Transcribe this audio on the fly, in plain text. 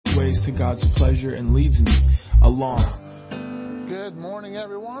obeys to God's pleasure and leads me along. Good morning,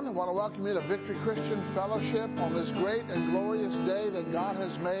 everyone. I want to welcome you to Victory Christian Fellowship on this great and glorious day that God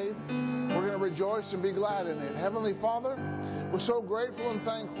has made. We're going to rejoice and be glad in it. Heavenly Father, we're so grateful and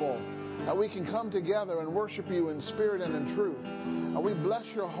thankful that we can come together and worship you in spirit and in truth. And we bless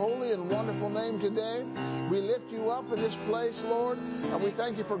your holy and wonderful name today. We lift you up in this place, Lord, and we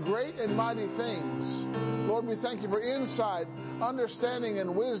thank you for great and mighty things. Lord, we thank you for insight, understanding,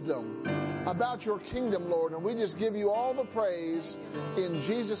 and wisdom about your kingdom, Lord, and we just give you all the praise in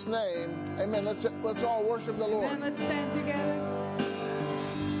Jesus' name. Amen. Let's all worship the Lord. Amen. Let's stand together.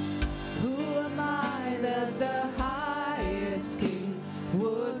 Who am I that the highest King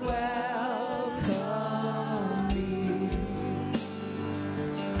would welcome me?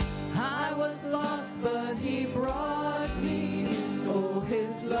 I was lost, but he brought me. Oh, his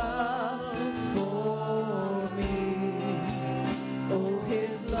love for me. Oh,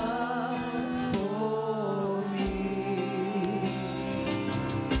 his love.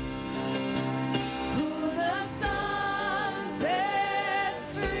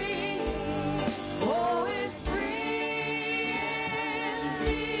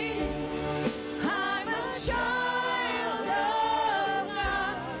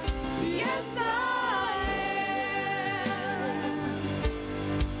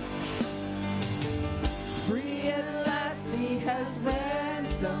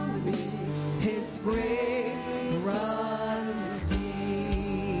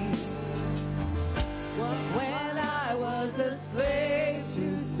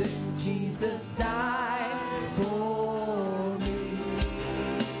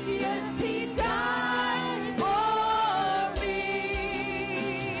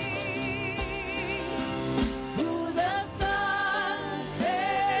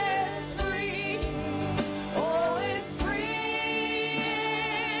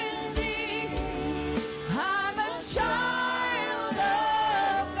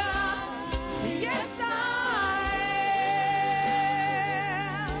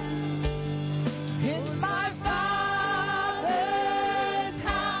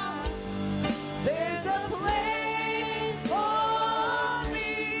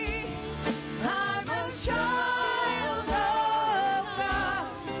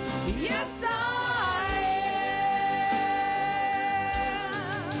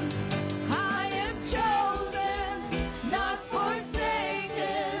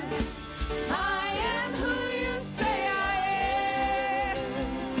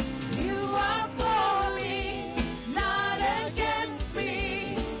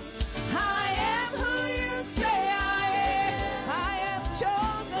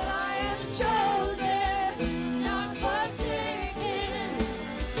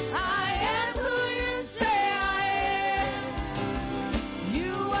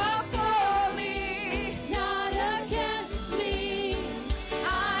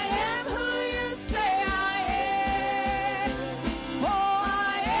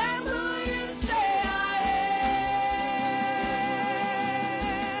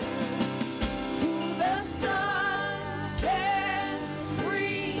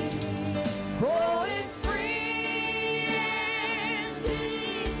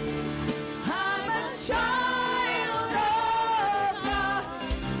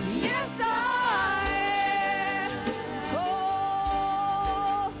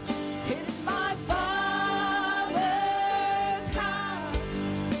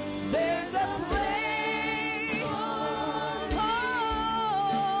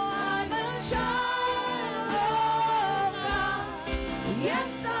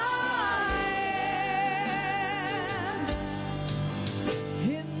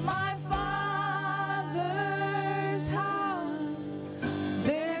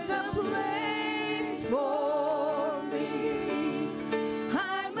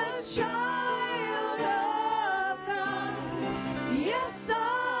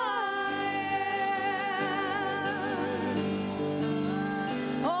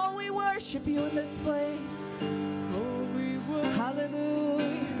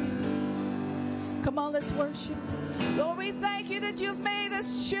 Worship. Lord, we thank you that you've made us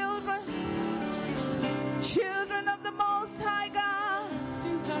children of the Most High God.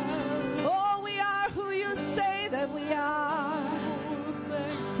 Oh, we are who you say that we are.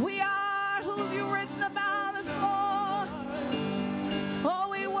 We are who you've written about us, Lord. Oh,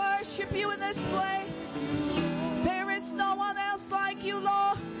 we worship you in this place. There is no one else like you,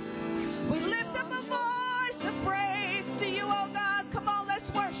 Lord. We lift up a voice of praise to you, oh God. Come on, let's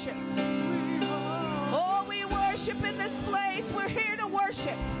worship. In this place, we're here to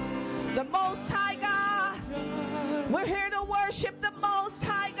worship the Most High God. We're here to worship the Most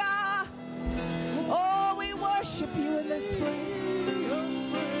High God.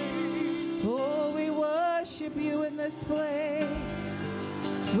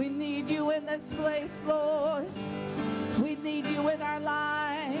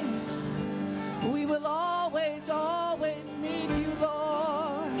 will always, always need you,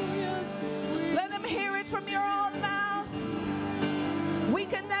 Lord. Let them hear it from your own mouth. We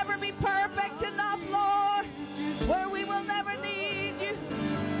can never be perfect enough, Lord, where we will never need you.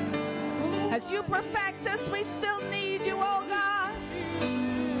 As you perfect us, we still need you, oh God.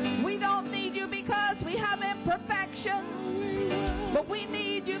 We don't need you because we have imperfections, but we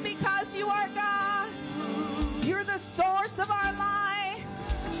need you because you are God. You're the source of our life.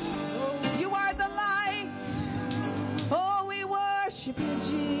 You are the light. Oh, we worship you,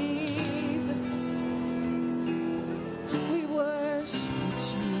 Jesus. We worship you,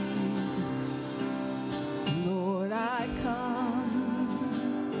 Jesus. Lord, I come.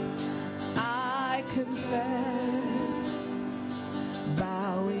 I confess.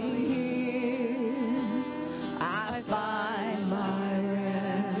 Bowing here, I find my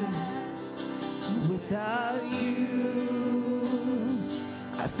rest. Without you,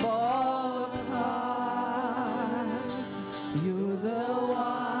 I fall apart. You're the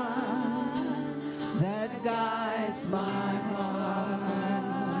one that guides my heart.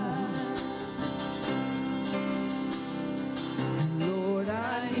 Lord,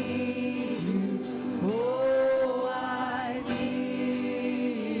 I need you. Oh, I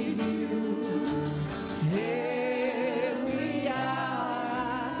need you. Every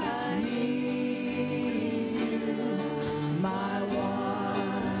hour I need you. My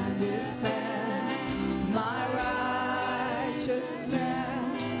one defense, my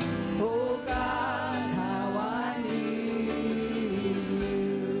righteousness. Oh God, how I need you.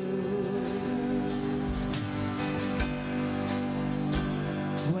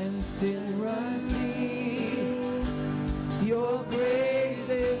 When sin runs deep, your grace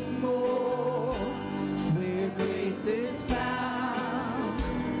is more. Where grace is found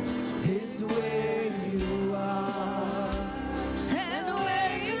is where you are. And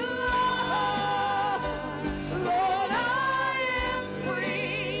where you are, Lord, I am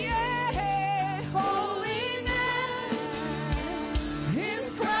free. Yeah. Holiness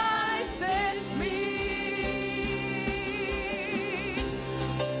is Christ in me.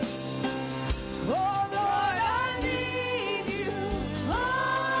 Oh Lord, I need you. Oh, I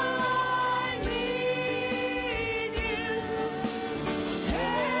need you.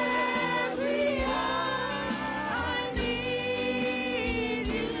 Every hour I need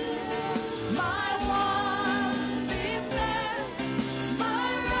you. My one defense,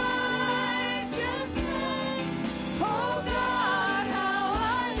 my righteousness. Oh God, how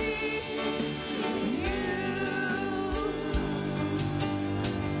I need you.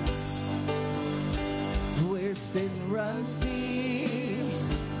 Where sin runs deep,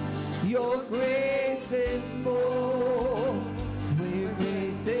 your grace is more. Where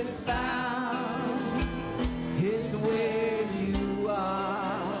grace is found is where you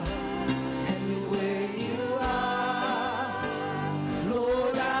are. And where you are,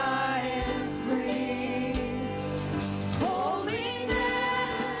 Lord, I am free. Holiness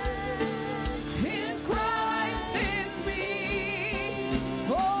is Christ in me.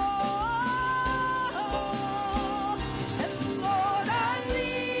 Oh, and Lord, I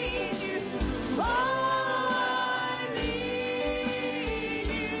need you. Oh, I need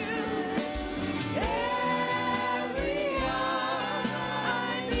you. Every hour I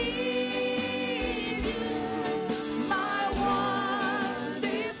need you. My one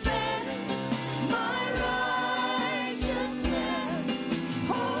defense, my righteousness.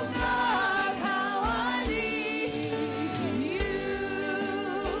 Oh God, how I need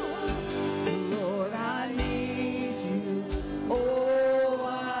you. Lord, I need you. Oh,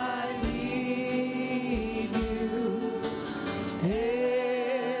 I need you.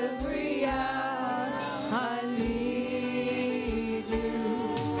 Every hour I need you.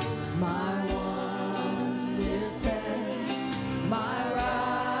 My one defense, my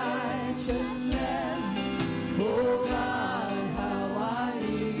righteousness. Oh God, how I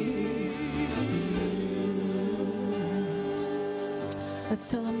need you. Let's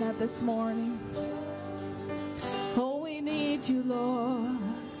tell him that this morning. Oh, we need you, Lord.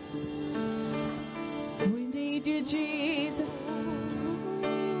 We need you, Jesus.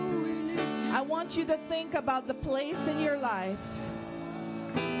 I want you to think about the place in your life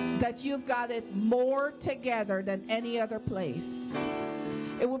that you've got it more together than any other place.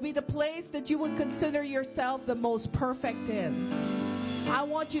 It will be the place that you would consider yourself the most perfect in. I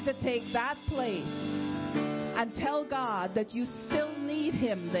want you to take that place and tell God that you still need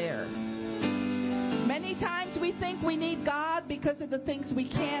Him there. Many times we think we need God because of the things we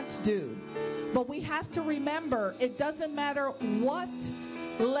can't do. But we have to remember, it doesn't matter what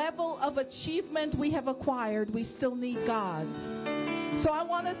level of achievement we have acquired, we still need God. So I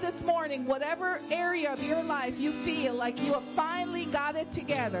want us this morning, whatever area of your life you feel like you have finally got it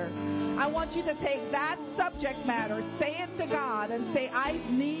together, I want you to take that subject matter, say it to God, and say, I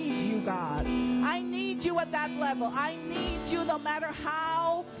need you, God. I need you at that level. I need you no matter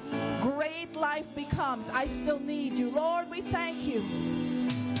how great life becomes. I still need you. Lord, we thank you.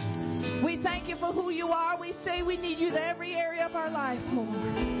 We thank you for who you are. We say we need you to every area of our life,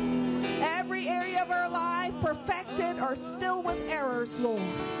 Lord. Every area of our life, perfected or still with errors, Lord.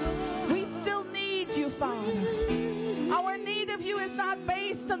 We still need you, Father. Our need of you is not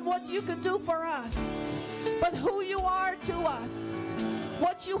based on what you can do for us, but who you are to us,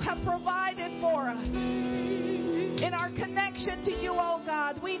 what you have provided for us. In our connection to you, oh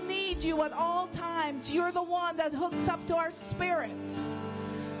God, we need you at all times. You're the one that hooks up to our spirits.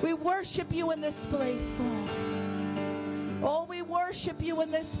 We worship you in this place, Lord. Oh, we worship you in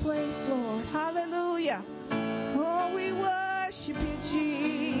this place, Lord. Hallelujah. Oh, we worship you,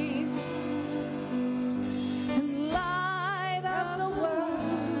 Jesus. In light of the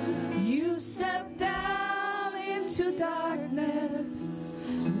world, you step down into darkness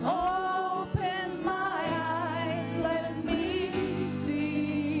and open my eyes, let me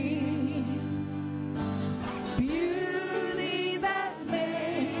see beauty that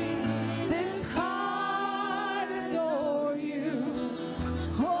made this heart adore you.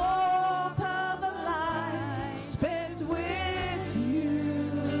 Hope of a life spent with you.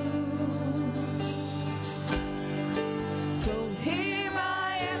 So here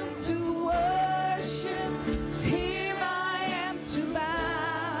I am to worship, here I am to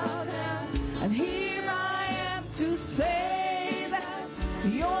bow down, and here I am to say that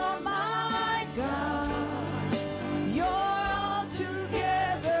you're my God. You're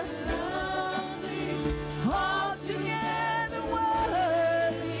altogether lovely, altogether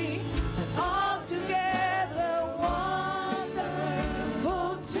worthy, and altogether wonderful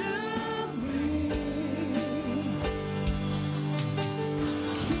to me.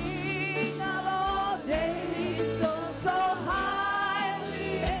 King of all days, so highly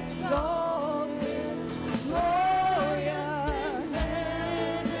exalted, glorious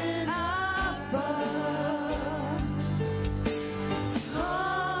and above.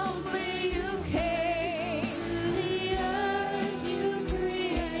 Humbly you came, the earth you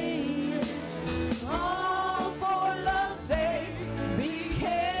created, all for love's sake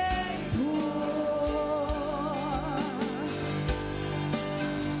became poor.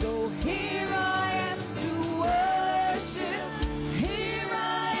 So here I am to worship, here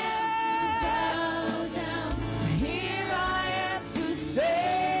I am to bow down, here I am to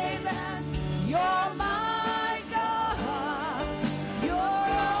say that you're my God.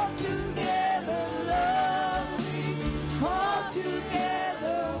 You're altogether lovely,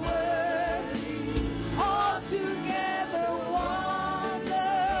 altogether worthy, altogether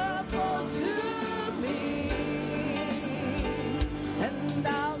wonderful to me. And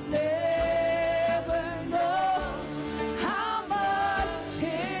I'll never know how much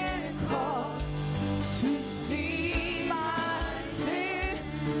it costs to see my sin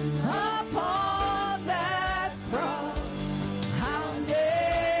upon that cross. I'll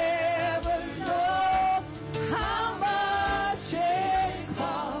never know how much it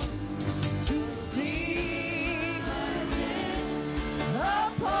costs to see my sin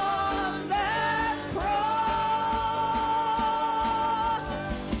upon that cross.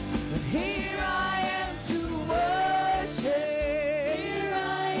 But here I am to worship, here I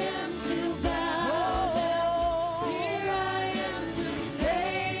am to bow down, here I am to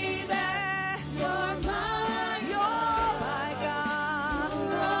say that you're my God.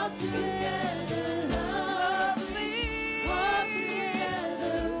 You're altogether lovely,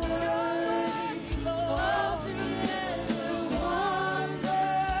 altogether worthy, altogether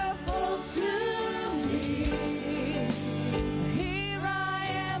wonderful to me. Here I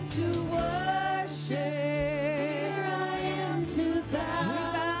am to worship, here I am to bow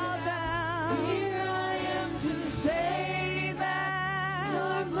down, here I am to say that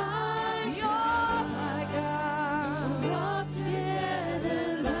you're my God. Altogether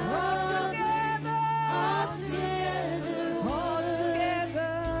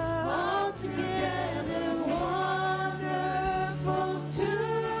altogether wonderful to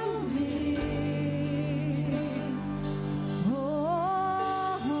me.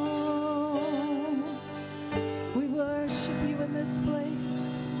 Oh, we worship you in this place.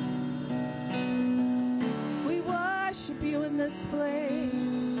 We worship you in this place.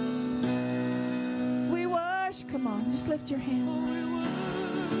 We worship. Come on, just lift your hands.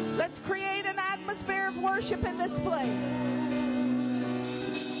 Let's create an atmosphere of worship in this place.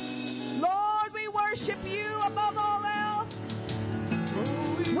 Lord, we worship you above all else.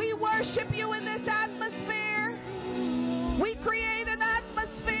 worship you in this atmosphere. We create an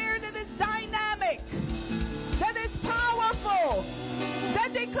atmosphere that is dynamic, that is powerful,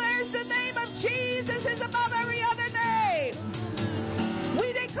 that declares the name of Jesus is above every other name.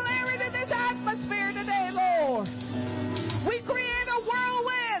 We declare it in this atmosphere today, Lord. We create a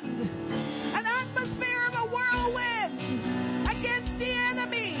whirlwind, an atmosphere of a whirlwind against the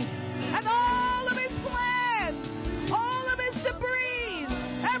enemy and all of his plans, all of his debris,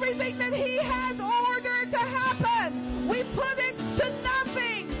 everything that he has ordered to happen. We put it to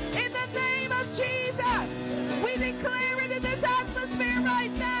nothing in the name of Jesus. We declare it in this atmosphere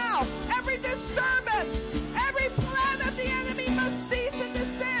right now. Every disturbance, every plan of the enemy must cease and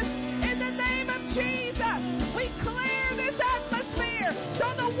desist in the name of Jesus. We clear this atmosphere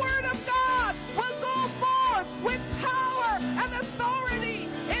so the word of God will go forth with power and authority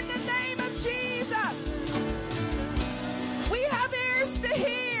in the name of Jesus. We have ears to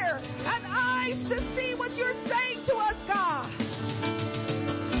hear and eyes to see what you're saying to us, God.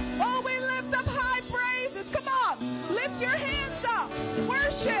 Oh, we lift up high praises. Come on, lift your hands up.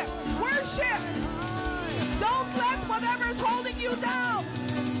 Worship, worship. Don't let whatever's holding you down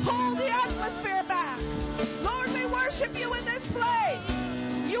hold the atmosphere back. Lord, we worship you in this place.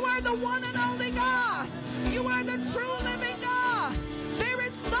 You are the one and only God. You are the true living God. There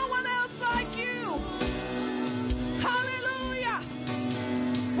is no one else like you. Hallelujah.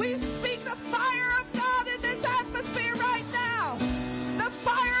 We speak the fire of God in this atmosphere right now. The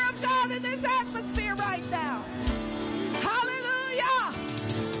fire of God in this atmosphere right now. Hallelujah.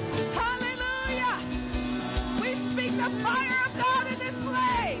 Hallelujah. We speak the fire of God in this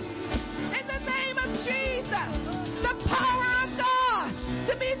place. In the name of Jesus. The power of God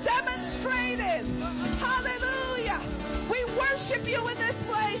to be demonstrated. Hallelujah. We worship you in this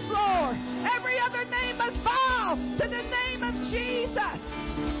place, Lord. Every other name must bow to the name of Jesus.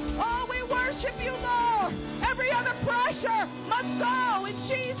 Oh, we worship you, Lord. Every other pressure must go in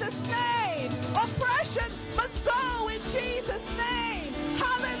Jesus' name. Oppression must go in Jesus' name.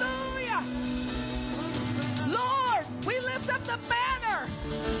 Hallelujah. Lord, we lift up the banner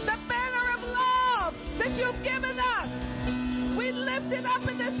of love that you've given us. We lift it up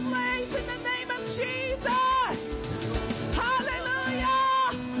in this place in the name of Jesus. Hallelujah.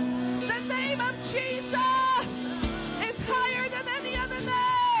 The name of Jesus is higher than any other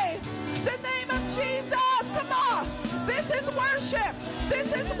name. The name of Jesus. Come on. This is worship. This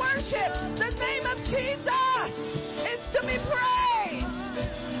is worship. The name of Jesus is to be praised.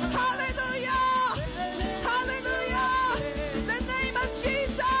 Hallelujah. Hallelujah. The name of Jesus.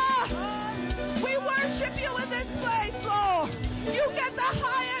 We worship you in this place, Lord. You get the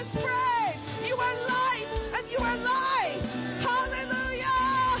highest praise. You are light and you are life.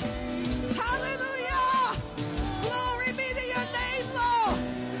 Hallelujah. Hallelujah. Glory be to your name, Lord.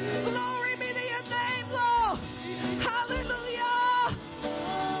 Glory be to your name, Lord. Hallelujah.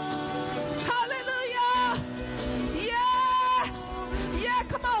 Hallelujah. Yeah. Yeah,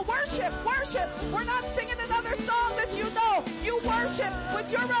 come on, worship, worship. We're not singing another song that you know. You worship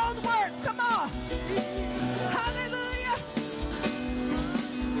with your own words. Come on. Hallelujah.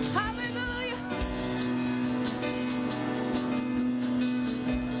 Hallelujah.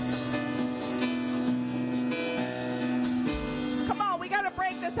 Come on, we got to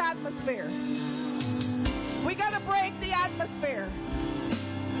break this atmosphere. We got to break the atmosphere.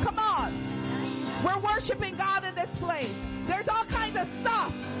 Come on. We're worshiping God in this place. There's all kinds of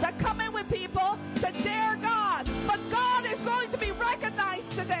stuff that come in with people to dare God. But God is going to be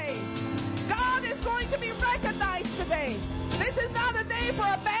recognized today. God is going to be recognized today. This is not a day for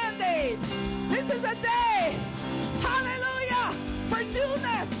a Band-Aid. This is a day, hallelujah, for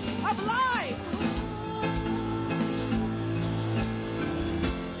newness of life.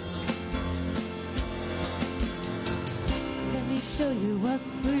 Let me show you what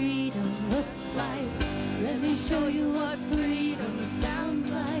freedom looks like. Let me show you what freedom sounds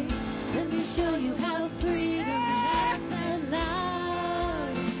like. Let me show you how freedom lasts and lasts.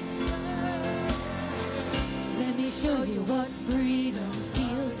 Let me show you what freedom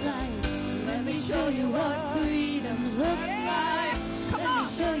feels like. Let me show you what freedom looks like. Come Let on.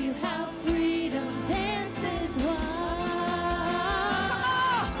 me show you how freedom dances wild.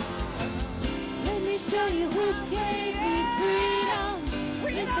 Let me show you who gave me freedom.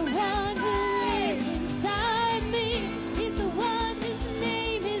 Freedom.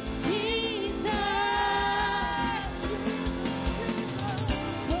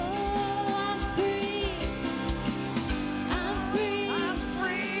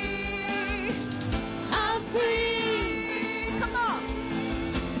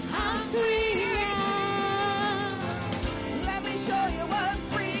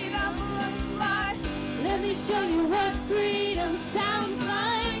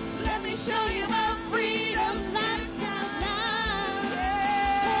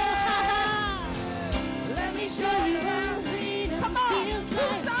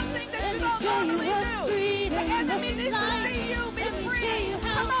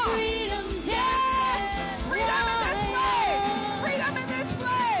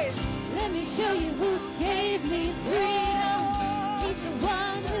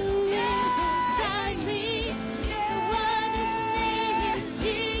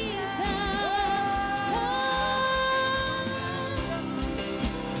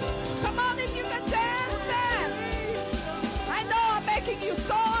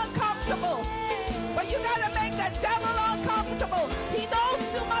 got to make that devil uncomfortable. He knows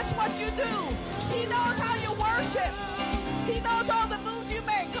too much what you do. He knows how you worship. He knows all the moves you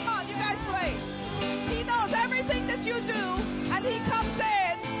make. Come on, you guys play. He knows everything that you do, and he comes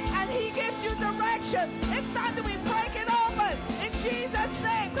in and he gives you direction. It's time that we break it open in Jesus'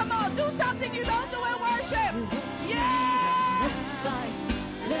 name. Come on, do something you don't do in worship. Yeah!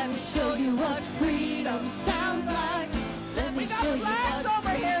 Let me show you what freedom sounds like. Let me We got show you flags what over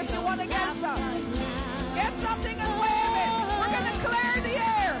here if you want to get freedom some. sounds like. Get something and wave it. We're going to clear the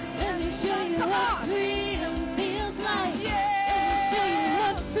air. Let me show you Come what on. freedom feels like. Yeah. Let me show you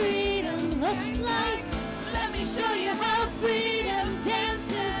what freedom looks like. Let me show you how freedom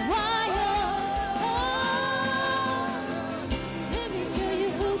dances wild. Let me show you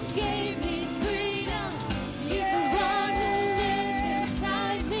who gave me freedom. He's the one who lives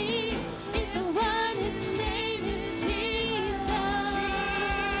inside me. He's the one whose name is Jesus.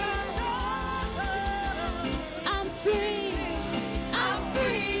 I'm free. I'm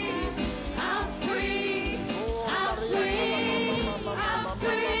free. I'm free. I'm free. I'm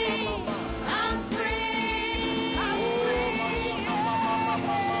free. I'm free. I'm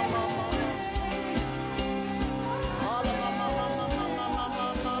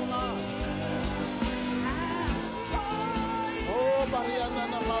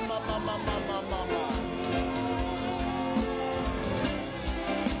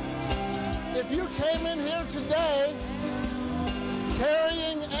If you came in here today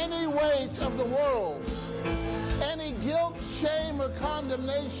carrying any weight of the world, any guilt, shame, or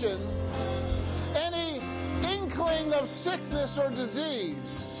condemnation, any inkling of sickness or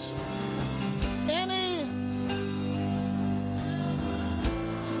disease, any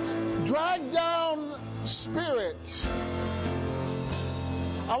dragged down spirit,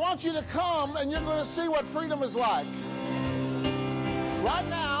 I want you to come and you're going to see what freedom is like. Right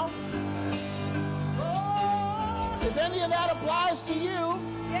now, if any of that applies to you,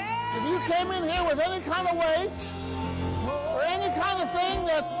 if you came in here with any kind of weight or any kind of thing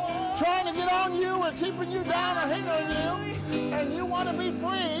that's trying to get on you or keeping you down or hindering you, and you want to be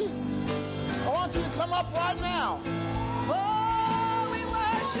free, I want you to come up right now. Oh, we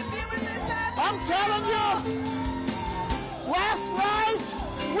worship you in this atmosphere. I'm telling you, last night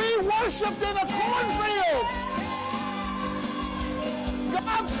we worshipped in a cornfield.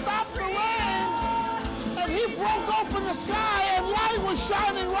 God stopped the rain and He broke open the sky and light was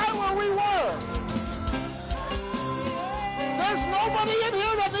shining right where we were. There's nobody in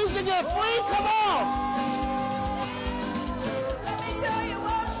here that needs to get free. Come on. Let me tell you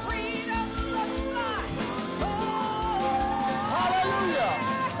what freedom looks like. Hallelujah.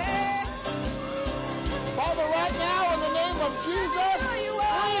 Father, right now in the name of Jesus, free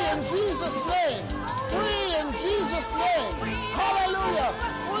in Jesus' name. Free in Jesus' name. Hallelujah.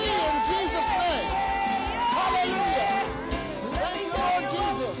 Free in Jesus' name. Hallelujah. Thank you, Lord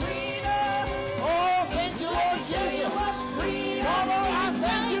Jesus. Oh, thank you, Lord Jesus. Father, I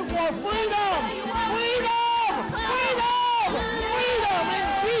thank you for freedom. Freedom. Freedom. Freedom in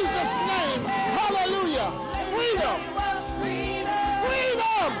Jesus' name. Hallelujah. Freedom.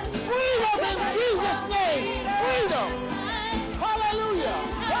 Freedom. Freedom in Jesus' name. Freedom. Hallelujah.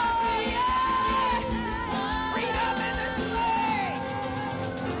 Freedom in this place.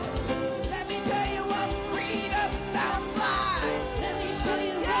 Let me tell you what freedom sounds like. Let me show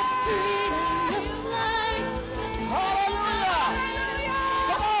you what freedom looks like. Hallelujah.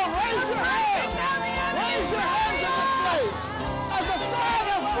 Come on, raise your hands. Raise your hands in this place as a sign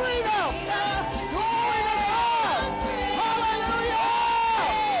of freedom. Glory to God. Hallelujah.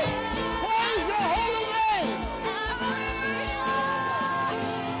 Praise your holy name.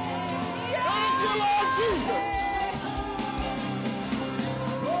 Thank you, Lord Jesus.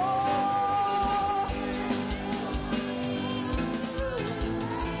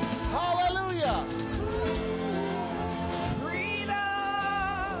 Hallelujah. Freedom.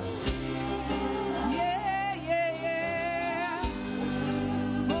 Yeah, yeah, yeah.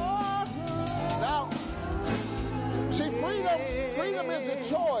 Oh. Now, see, freedom is a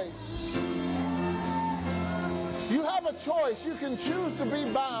choice. You have a choice. You can choose to be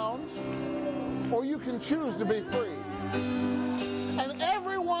bound or you can choose to be free. And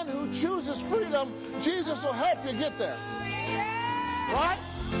everyone who chooses freedom, Jesus will help you get there. Right?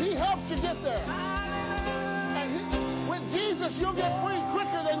 He helps you get there. And with Jesus, you'll get free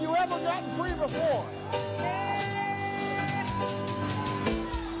quicker than you ever gotten free before.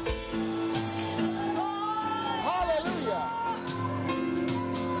 Hallelujah.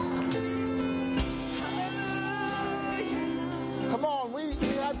 Come on, we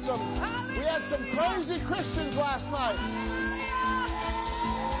had some crazy Christians last night.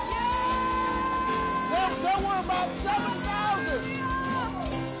 There there were about 7,000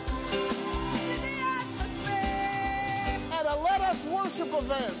 at a Let Us Worship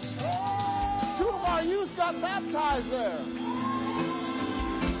event. 2 of our youth got baptized there.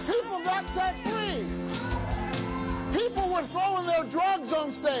 People got set free. People were throwing their drugs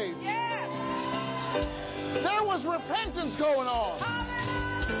on stage. There was repentance going on.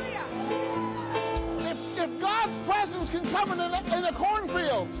 If God's presence can come in a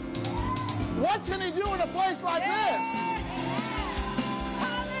cornfield, what can He do in a place like this?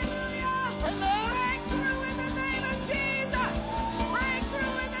 Amen. Breakthrough in the name of Jesus.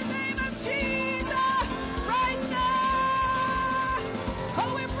 Breakthrough in the name of Jesus. Right now.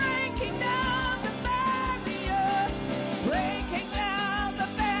 Oh, we're breaking down the barrier. Breaking down the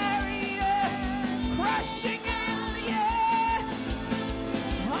barrier. Crushing in the air.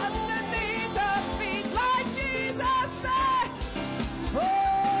 Underneath our feet like Jesus said.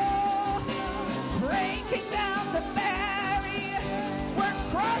 Oh, breaking down the barrier. We're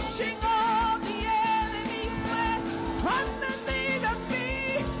crushing all the enemy's plan underneath our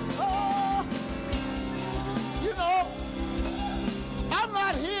feet. Oh, You know, I'm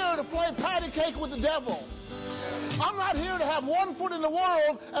not here to play patty cake with the devil. I'm not here to have one foot in the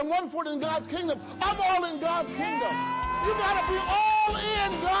world and one foot in God's kingdom. I'm all in God's kingdom. You got to be all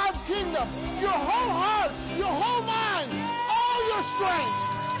in God's kingdom. Your whole heart, your whole mind, all your strength.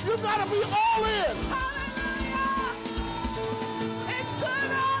 You got to be all in. hallelujah. It's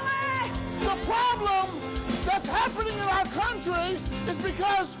good, Ollie. The problem that's happening in our country is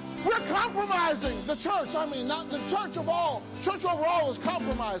because we're compromising. The church, not the church of all. Church overall is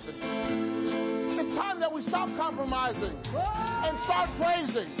compromising. It's time that we stop compromising and start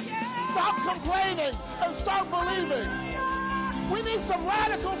praising. Stop complaining and start believing. We need some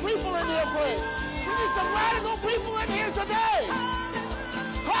radical people in here, please. We need some radical people in here today.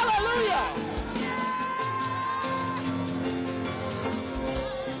 Hallelujah.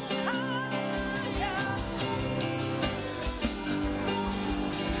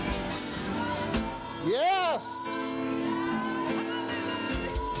 Yes.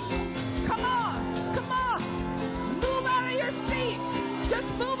 Come on. Move out of your seat. Just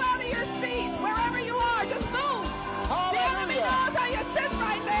move out of your seat. Wherever you are, just move. The enemy knows how you sit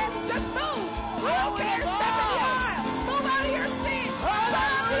right there. Just move. I don't care. Step in the aisle. Move out of your seat.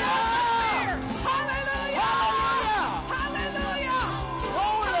 Hallelujah. Hallelujah. Hallelujah.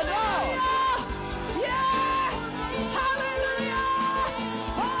 Glory to God. Yeah. Hallelujah.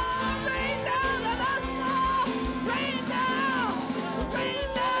 Oh, rain down on us all. Rain down. Rain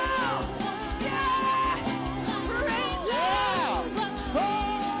down. Yeah. Rain down.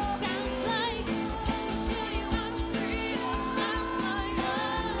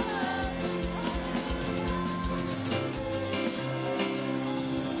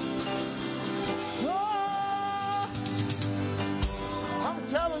 I'm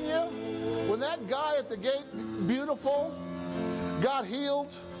telling you, when that guy at the gate, beautiful, got healed,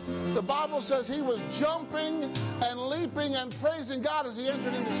 the Bible says he was jumping and leaping and praising God as he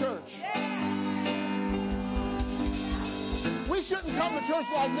entered into church. We shouldn't come to church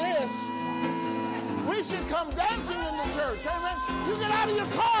like this. We should come dancing into church. Amen. You get out of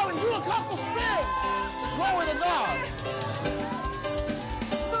your car and do a couple spins. Glory to God.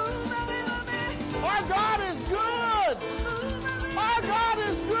 Move a little bit. Our God is good. Move a little Our God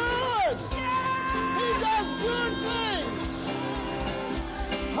is good. Yeah. He does good things.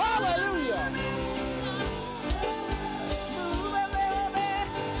 Hallelujah. Move a little bit.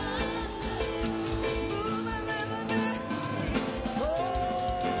 Move a little bit.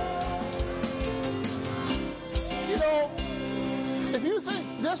 You know, if you think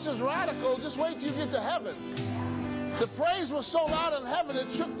this is radical, just wait till you get to heaven. The praise was so loud in heaven, it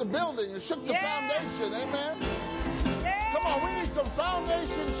shook the building, it shook the foundation. Amen? Come on, we need some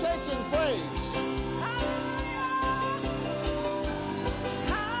foundation shaking praise.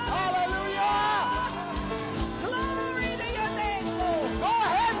 Hallelujah! Glory to your name, Lord. Go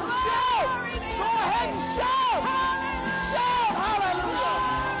ahead and shout! Go ahead and shout! Shout hallelujah!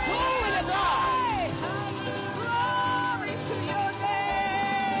 Glory to God! Glory to your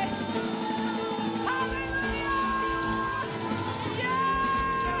name. Hallelujah.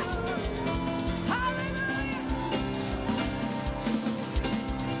 Yeah. Hallelujah.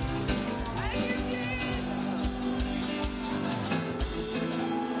 Thank you, Jesus.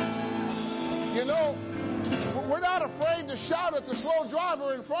 You know, we're not afraid to shout at the slow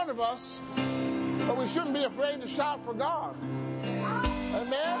driver in front of us, but we shouldn't be afraid to shout for God.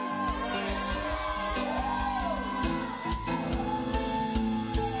 Amen?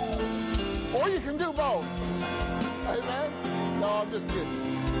 Or you can do both. Amen? No, I'm just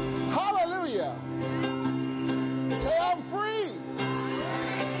kidding. Hallelujah.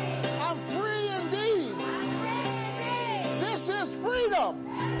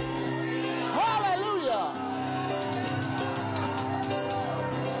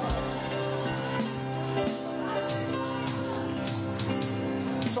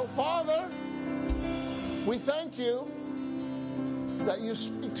 We thank you that you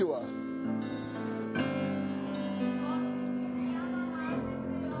speak to us.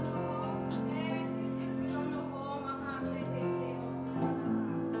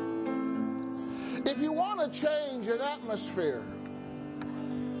 If you want to change an atmosphere,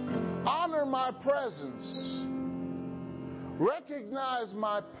 honor my presence, recognize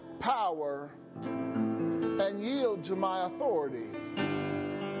my power, and yield to my authority.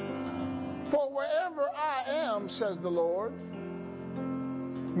 For wherever I am, says the Lord,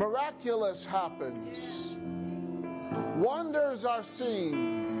 miraculous happens. Wonders are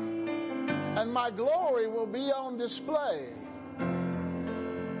seen, and my glory will be on display.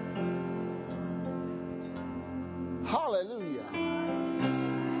 Hallelujah.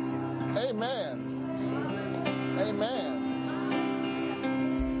 Amen. Amen.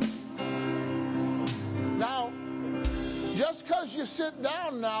 Now, just because you sit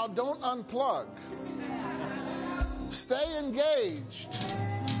down now, don't unplug. Stay engaged.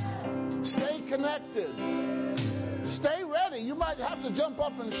 Stay connected. Stay ready. You might have to jump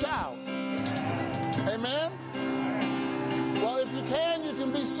up and shout. Amen? Well, if you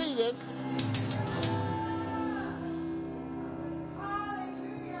can be seated.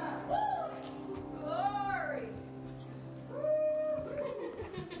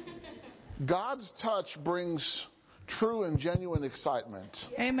 God's touch brings true and genuine excitement.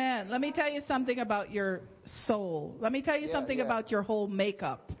 Amen. Let me tell you something about your soul. Let me tell you something about your whole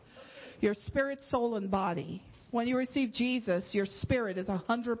makeup. Your spirit, soul, and body. When you receive Jesus, your spirit is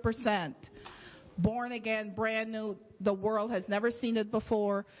 100% born again, brand new. The world has never seen it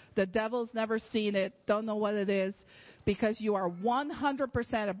before. The devil's never seen it. Don't know what it is. Because you are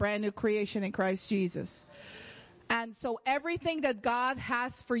 100% a brand new creation in Christ Jesus. And so everything that God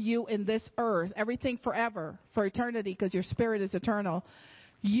has for you in this earth, everything forever, for eternity, because your spirit is eternal,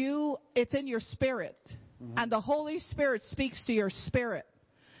 it's in your spirit. Mm-hmm. And the Holy Spirit speaks to your spirit.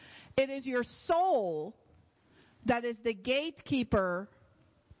 It is your soul that is the gatekeeper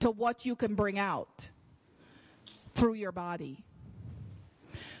to what you can bring out through your body.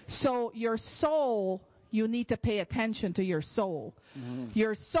 So your soul, you need to pay attention to your soul. Mm-hmm.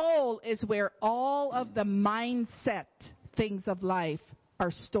 Your soul is where all of the mindset things of life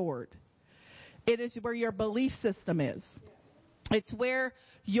are stored. It is where your belief system is. It's where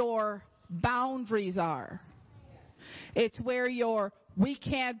your boundaries are. It's where we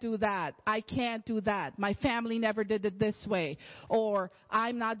can't do that. I can't do that. My family never did it this way. Or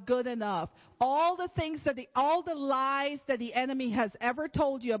I'm not good enough. All the things all the lies that the enemy has ever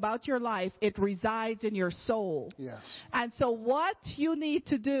told you about your life, it resides in your soul. Yes. And so what you need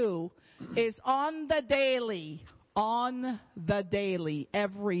to do is on the daily,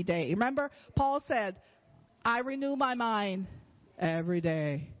 every day. Remember, Paul said, I renew my mind every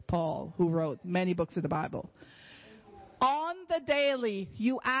day. Paul, who wrote many books of the Bible. On the daily,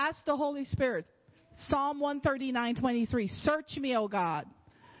 you ask the Holy Spirit, Psalm 139:23, search me, O God.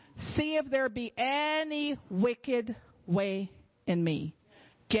 See if there be any wicked way in me.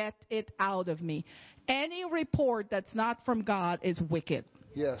 Get it out of me. Any report that's not from God is wicked.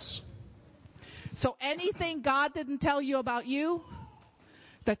 Yes. So anything God didn't tell you about you,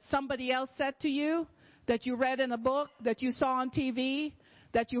 that somebody else said to you, that you read in a book, that you saw on TV,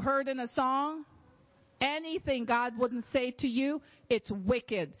 that you heard in a song, anything God wouldn't say to you, it's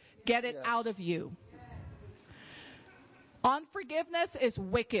wicked. Get it out of you. Unforgiveness is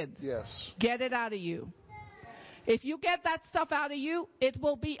wicked. Yes. Get it out of you. If you get that stuff out of you, it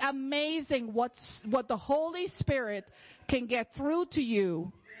will be amazing what the Holy Spirit can get through to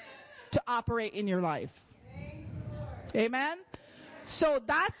you to operate in your life. Amen? So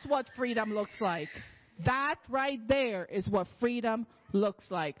that's what freedom looks like. That right there is what freedom looks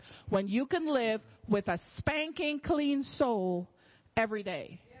like. When you can live with a spanking clean soul every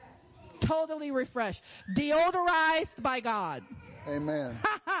day. Totally refreshed. Deodorized by God. Amen.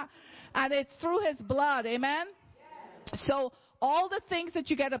 And it's through His blood. Amen? So all the things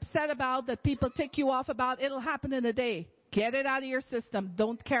that you get upset about, that people tick you off about, it'll happen in a day. Get it out of your system.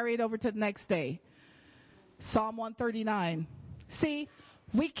 Don't carry it over to the next day. Psalm 139. See,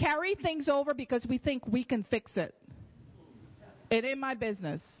 we carry things over because we think we can fix it. It ain't my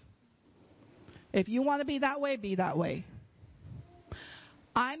business. If you want to be that way, be that way.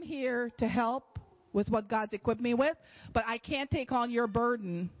 I'm here to help with what God's equipped me with, but I can't take on your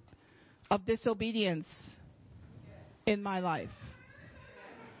burden of disobedience in my life.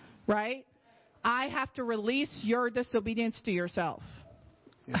 Right? I have to release your disobedience to yourself.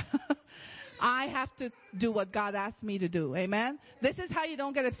 Yeah. I have to do what God asked me to do. Amen? This is how you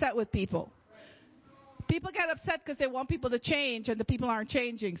don't get upset with people. People get upset because they want people to change and the people aren't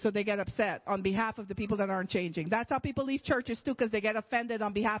changing, so they get upset on behalf of the people that aren't changing. That's how people leave churches too, because they get offended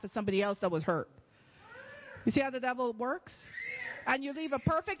on behalf of somebody else that was hurt. You see how the devil works? And you leave a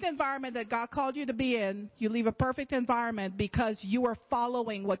perfect environment that God called you to be in. You leave a perfect environment because you are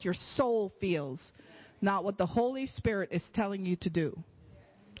following what your soul feels, not what the Holy Spirit is telling you to do.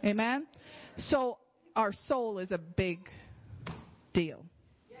 Amen? So our soul is a big deal.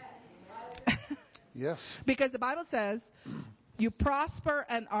 Yes. Because the Bible says you prosper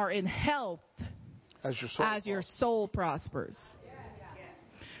and are in health As your soul prospers.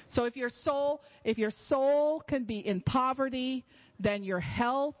 So if your soul can be in poverty, then your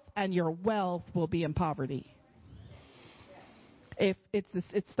health and your wealth will be in poverty. It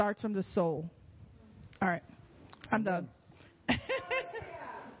starts from the soul. All right. I'm done.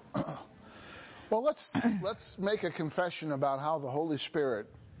 Well, let's make a confession about how the Holy Spirit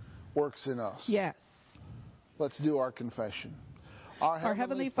works in us. Yes. Let's do our confession. Our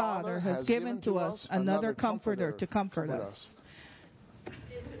Heavenly Father has given to us another comforter to comfort us.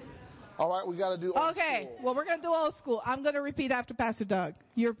 All right, we got to do old Okay, school. well, we're going to do old school. I'm going to repeat after Pastor Doug.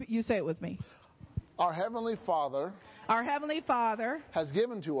 You say it with me. Our Heavenly Father has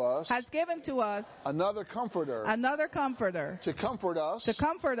given to us another comforter to comfort us,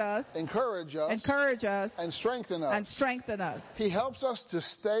 encourage us, and strengthen us. He helps us to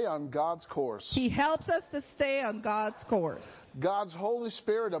stay on God's course. God's Holy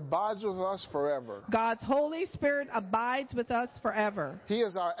Spirit abides with us forever. He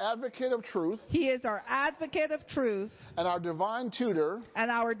is our advocate of truth. And our divine tutor.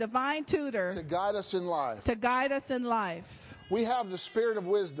 To guide us in life. We have the spirit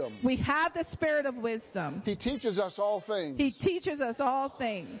of wisdom. He teaches us all things. He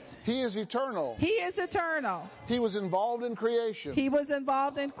is eternal. He was involved in creation. He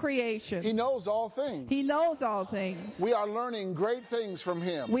knows all things. We are learning great things from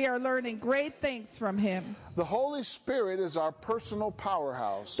Him. The Holy Spirit is our personal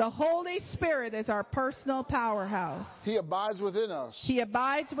powerhouse. He abides within us.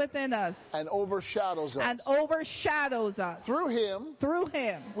 And overshadows us. Through Him,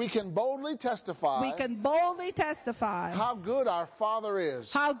 we can boldly testify how good our Father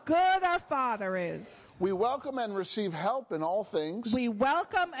is. We welcome and receive help in all things.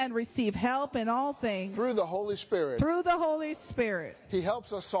 Through the Holy Spirit. He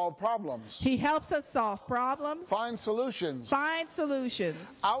helps us solve problems. Find solutions.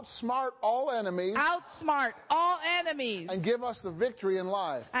 Outsmart all enemies. And give us the victory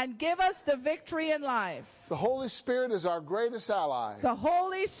in life. The Holy Spirit is our greatest ally.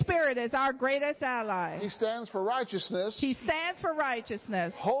 He stands for righteousness.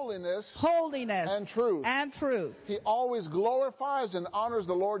 Holiness. And truth. He always glorifies and honors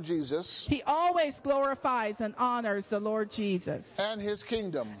the Lord Jesus. And His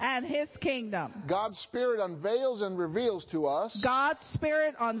kingdom. God's Spirit unveils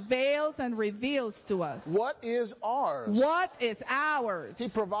and reveals to us. What is ours. He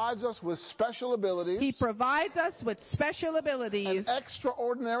provides us with special abilities. And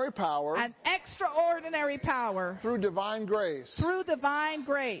extraordinary power. Through divine grace.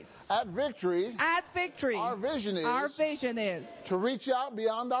 At Victory, our vision is to reach out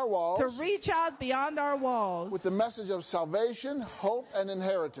beyond our walls. With the message of salvation, hope, and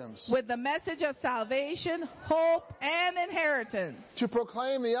inheritance. To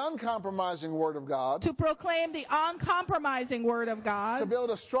proclaim the uncompromising Word of God. To build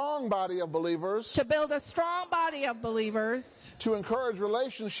a strong body of believers. To encourage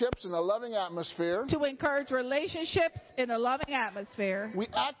relationships in a loving atmosphere.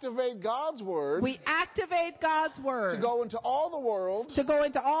 We activate God's Word. To go into all the world.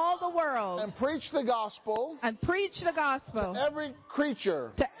 And preach the gospel. To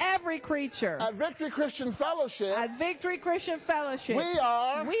every creature. At Victory Christian Fellowship. We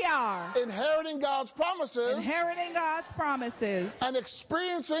are inheriting God's promises. And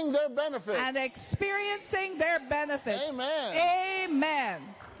experiencing their benefits.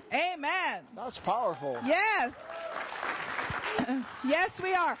 Amen. That's powerful. Yes. Yes,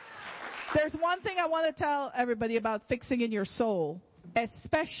 we are. There's one thing I want to tell everybody about fixing in your soul,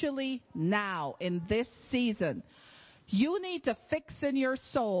 especially now in this season. You need to fix in your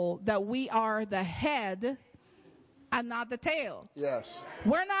soul that we are the head and not the tail. Yes.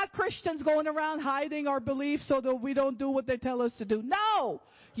 We're not Christians going around hiding our beliefs so that we don't do what they tell us to do. No,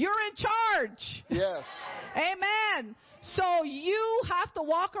 you're in charge. Yes. Amen. So you have to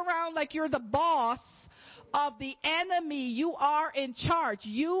walk around like you're the boss of the enemy. You are in charge.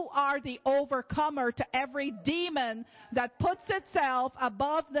 You are the overcomer to every demon that puts itself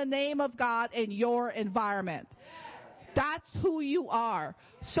above the name of God in your environment. That's who you are.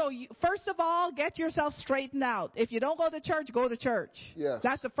 So first of all, get yourself straightened out. If you don't go to church, go to church. Yes.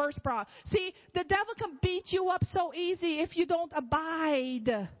 That's the first problem. See, the devil can beat you up so easy if you don't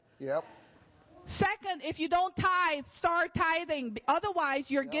abide. Yep. Second, if you don't tithe, start tithing. Otherwise,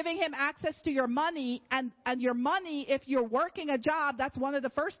 you're giving him access to your money, and your money, if you're working a job, that's one of the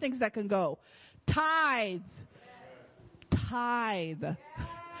first things that can go. Tithe. Tithe.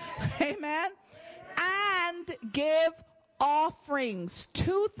 Amen? And give offerings.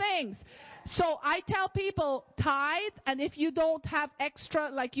 Two things. So I tell people, tithe, and if you don't have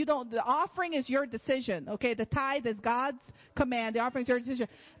extra, the offering is your decision. Okay, the tithe is God's command. The offering is your decision.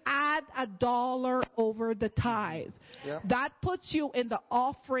 Add $1 over the tithe. Yep. That puts you in the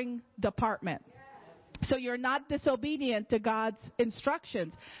offering department. So you're not disobedient to God's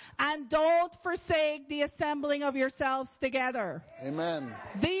instructions. And don't forsake the assembling of yourselves together. Amen.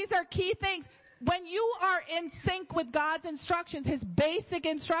 These are key things. When you are in sync with God's instructions, his basic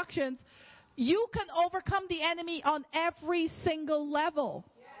instructions, you can overcome the enemy on every single level.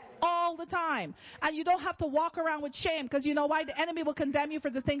 All the time. And you don't have to walk around with shame, because you know why? The enemy will condemn you for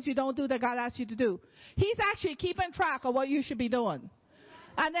the things you don't do that God asks you to do. He's actually keeping track of what you should be doing.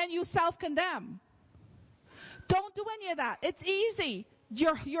 And then you self-condemn. Don't do any of that. It's easy.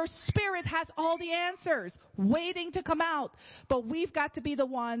 Your spirit has all the answers waiting to come out. But we've got to be the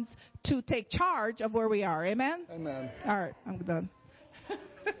ones to take charge of where we are. Amen? Amen. All right. I'm done.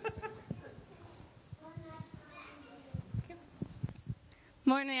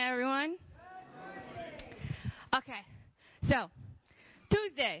 Morning, everyone. Okay, so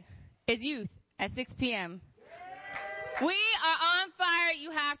Tuesday is youth at 6 p.m. We are on fire. You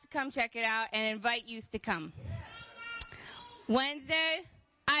have to come check it out and invite youth to come. Wednesday,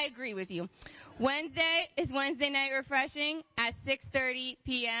 I agree with you. Wednesday is Wednesday night refreshing at 6:30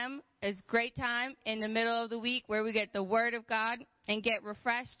 p.m. It's great time in the middle of the week where we get the Word of God and get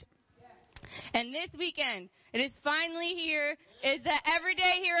refreshed. And this weekend, it is finally here, is the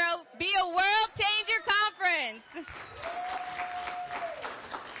Everyday Hero Be a World Changer Conference.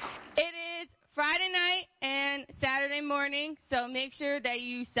 It is Friday night and Saturday morning, so make sure that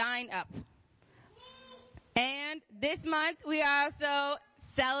you sign up. And this month, we are also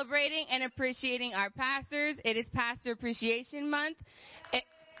celebrating and appreciating our pastors. It is Pastor Appreciation Month.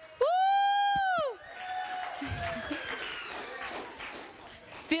 Woo!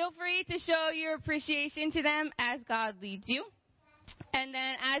 Feel free to show your appreciation to them as God leads you. And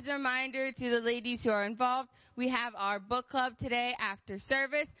then as a reminder to the ladies who are involved, we have our book club today after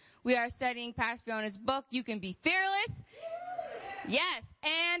service. We are studying Pastor Fiona's book, You Can Be Fearless. Yes,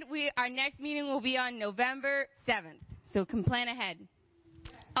 and our next meeting will be on November 7th, so can plan ahead.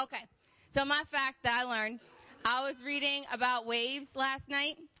 Okay, so my fact that I learned, I was reading about waves last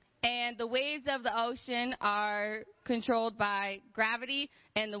night. And the waves of the ocean are controlled by gravity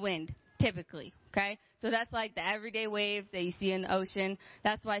and the wind, typically, okay? So that's like the everyday waves that you see in the ocean.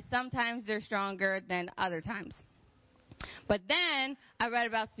 That's why sometimes they're stronger than other times. But then I read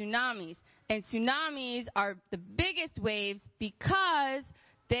about tsunamis. And tsunamis are the biggest waves because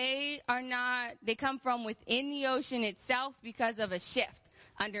they come from within the ocean itself because of a shift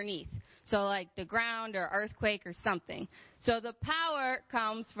underneath. So like the ground or earthquake or something. So the power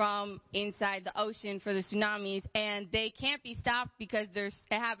comes from inside the ocean for the tsunamis, and they can't be stopped because it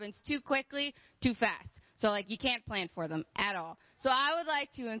happens too quickly, too fast. So like you can't plan for them at all. So I would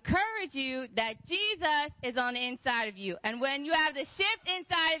like to encourage you that Jesus is on the inside of you. And when you have the shift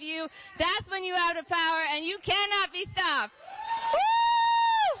inside of you, that's when you have the power and you cannot be stopped.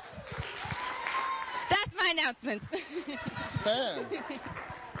 Woo! That's my announcements. Man.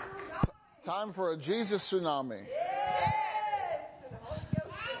 Time for a Jesus tsunami.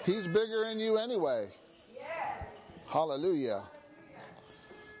 He's bigger than you anyway. Hallelujah.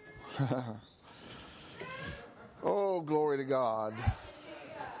 Oh, glory to God.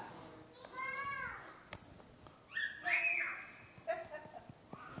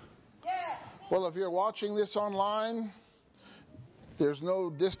 Well, if you're watching this online, there's no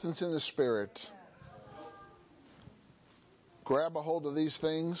distance in the spirit. Grab a hold of these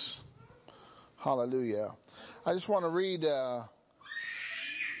things. Hallelujah. I just want to read a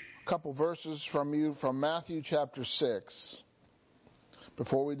couple verses from Matthew chapter 6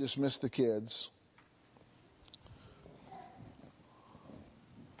 before we dismiss the kids.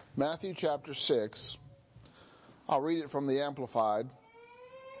 Matthew chapter 6. I'll read it from the Amplified,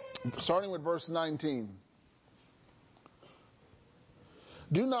 starting with verse 19.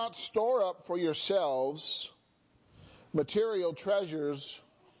 Do not store up for yourselves material treasures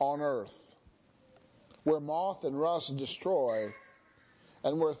on earth, where moth and rust destroy,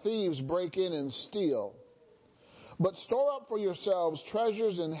 and where thieves break in and steal. But store up for yourselves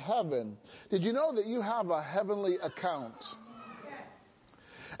treasures in heaven. Did you know that you have a heavenly account?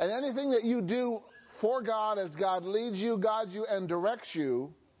 And anything that you do for God as God leads you, guides you, and directs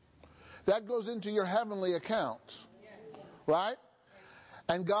you, that goes into your heavenly account. Right?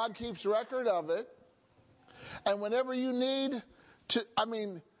 And God keeps record of it. And whenever you need to,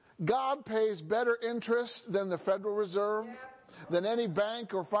 God pays better interest than the Federal Reserve, than any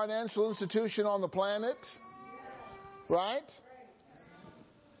bank or financial institution on the planet. Right?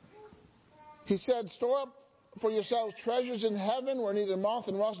 He said, store up for yourselves treasures in heaven where neither moth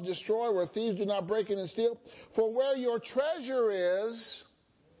and rust destroy, where thieves do not break in and steal. For where your treasure is,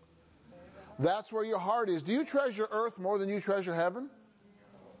 that's where your heart is. Do you treasure earth more than you treasure heaven?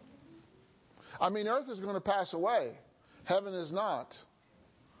 Earth is going to pass away. Heaven is not.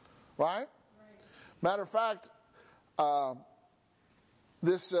 Right? Matter of fact,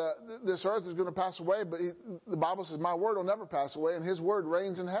 this earth is going to pass away, but the Bible says, my word will never pass away, and His word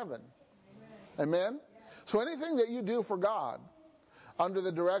reigns in heaven. Amen? So anything that you do for God, under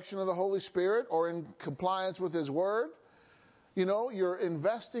the direction of the Holy Spirit or in compliance with His word, you're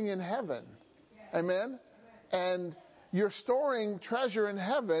investing in heaven. Amen? And you're storing treasure in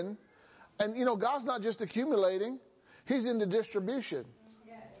heaven. And, God's not just accumulating. He's into distribution.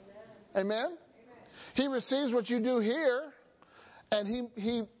 Amen? He receives what you do here, and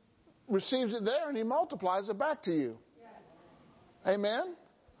He receives it there, and He multiplies it back to you. Amen?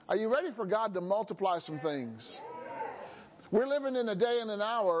 Are you ready for God to multiply some things? We're living in a day and an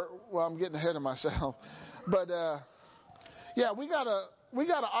hour. Well, I'm getting ahead of myself. But, we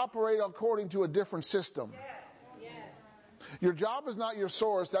gotta operate according to a different system. Your job is not your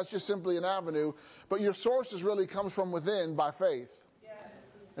source. That's just simply an avenue. But your source really comes from within by faith.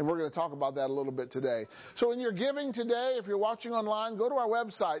 And we're going to talk about that a little bit today. So in your giving today, if you're watching online, go to our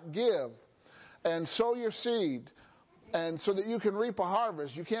website, give, and sow your seed, and so that you can reap a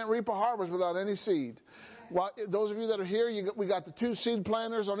harvest. You can't reap a harvest without any seed. Well, those of you that are here, we got the 2 seed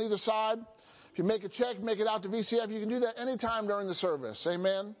planters on either side. If you make a check, make it out to VCF. You can do that anytime during the service.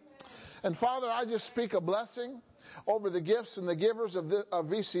 Amen. And Father, I just speak a blessing over the gifts and the givers of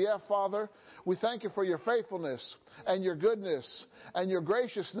VCF, Father. We thank You for Your faithfulness and Your goodness and Your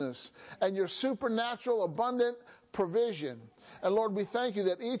graciousness and Your supernatural abundant provision. And Lord, we thank You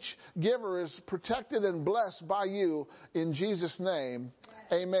that each giver is protected and blessed by You in Jesus' name.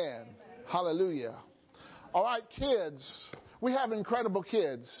 Amen. Hallelujah. All right, kids. We have incredible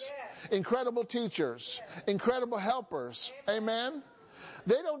kids, incredible teachers, incredible helpers. Amen.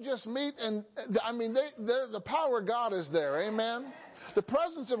 They don't just meet and, the power of God is there. Amen. The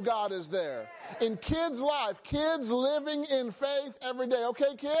presence of God is there in kids' life. Kids living in faith every day.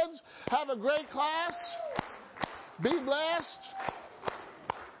 Okay, kids? Have a great class. Be blessed.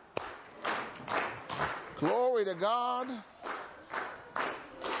 Glory to God.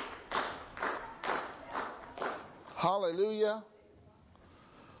 Hallelujah.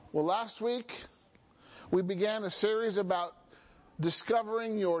 Well, last week we began a series about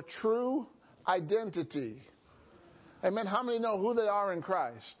discovering your true identity. Amen. How many know who they are in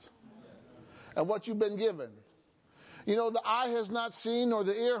Christ and what you've been given? The eye has not seen, nor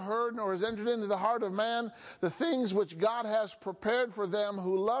the ear heard, nor has entered into the heart of man the things which God has prepared for them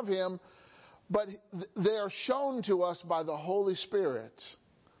who love Him, but they are shown to us by the Holy Spirit.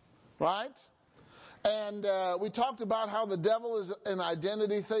 Right? And we talked about how the devil is an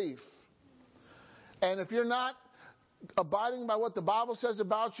identity thief. And if you're not abiding by what the Bible says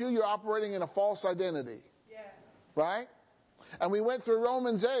about you, you're operating in a false identity. Right? And we went through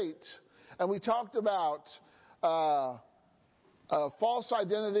Romans 8, and we talked about a false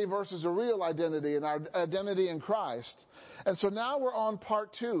identity versus a real identity, and our identity in Christ. And so now we're on part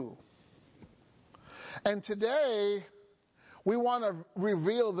 2. And today, we want to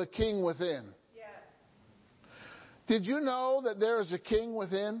reveal the king within. Did you know that there is a king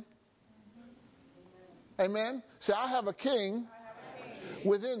within? Amen? Say, I have a king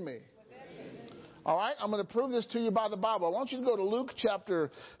within me. All right? I'm going to prove this to you by the Bible. I want you to go to Luke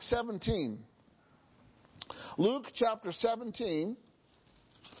chapter 17. Luke chapter 17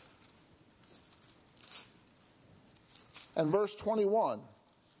 and verse 21.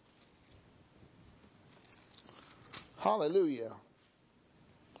 Hallelujah.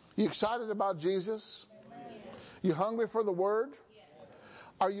 You excited about Jesus? You hungry for the Word?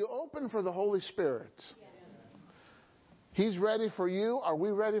 Are you open for the Holy Spirit? He's ready for you. Are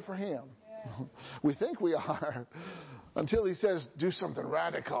we ready for Him? We think we are until he says, do something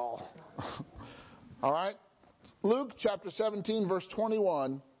radical. All right? Luke chapter 17, verse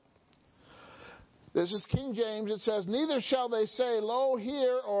 21. This is King James. It says, neither shall they say, lo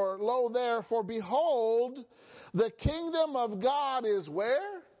here or lo there, for behold, the kingdom of God is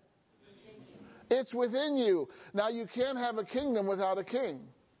where? It's within you. Now, you can't have a kingdom without a king.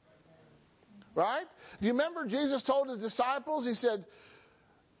 Right? Do you remember Jesus told his disciples? He said,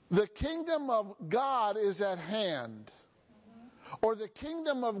 the kingdom of God is at hand. Or the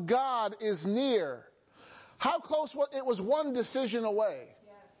kingdom of God is near. How close was it? It was one decision away.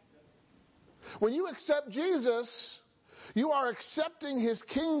 When you accept Jesus, you are accepting his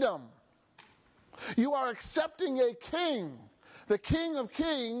kingdom. You are accepting a king. The King of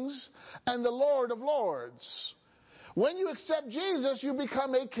Kings and the Lord of Lords. When you accept Jesus, you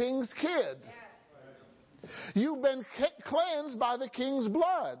become a king's kid. You've been cleansed by the king's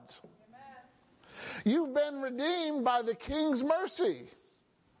blood. You've been redeemed by the king's mercy.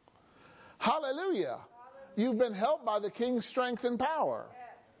 Hallelujah. You've been helped by the king's strength and power.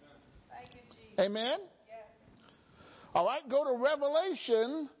 Amen? All right, go to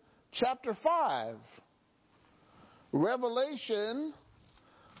Revelation chapter 5. Revelation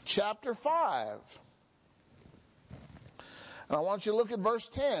chapter 5. And I want you to look at verse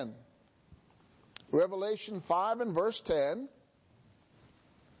 10. Revelation 5 and verse 10.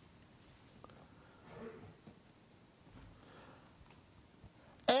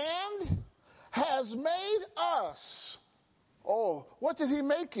 And has made us. Oh, what did he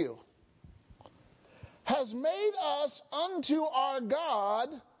make you? Has made us unto our God,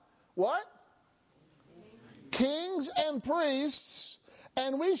 what? Kings and priests,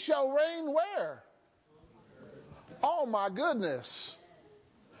 and we shall reign where? Oh my goodness.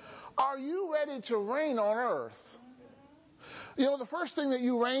 Are you ready to reign on earth? You know, the first thing that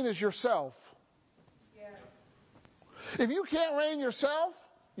you reign is yourself. If you can't reign yourself,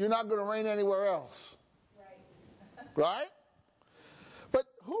 you're not going to reign anywhere else. Right? But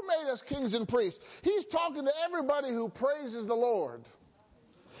who made us kings and priests? He's talking to everybody who praises the Lord.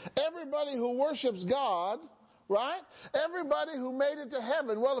 Everybody who worships God. Right? Everybody who made it to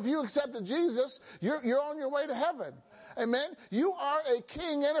heaven. Well, if you accepted Jesus, you're on your way to heaven. Amen? You are a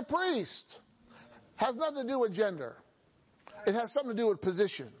king and a priest. Has nothing to do with gender. It has something to do with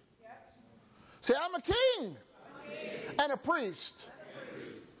position. Say, I'm a king and a priest.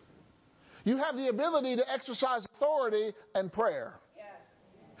 You have the ability to exercise authority and prayer.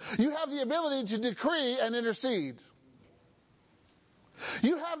 You have the ability to decree and intercede.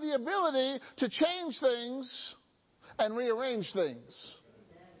 You have the ability to change things and rearrange things.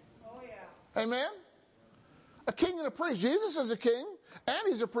 Amen? A king and a priest. Jesus is a king and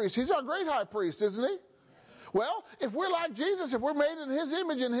he's a priest. He's our great high priest, isn't he? Well, if we're like Jesus, if we're made in his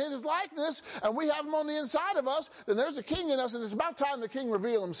image and his likeness, and we have him on the inside of us, then there's a king in us, and it's about time the king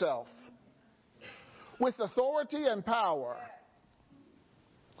reveal himself with authority and power.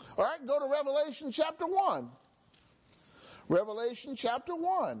 All right, go to Revelation chapter 1. Revelation chapter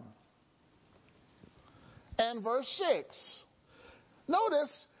 1 and verse 6.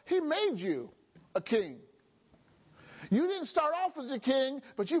 Notice, he made you a king. You didn't start off as a king,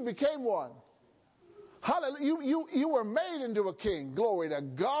 but you became one. Hallelujah. You were made into a king. Glory to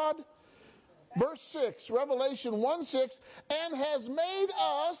God. Verse 6, Revelation 1:6, and has made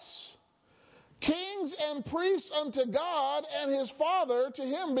us kings and priests unto God and his Father. To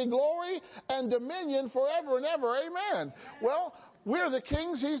him be glory and dominion forever and ever. Amen. Well, we're the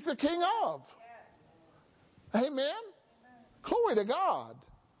kings he's the king of. Amen. Glory to God.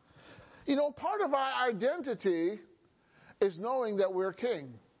 You know, part of our identity is knowing that we're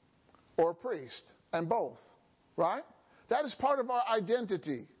king or priest, and both, right? That is part of our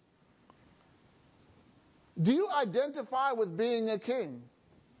identity. Do you identify with being a king?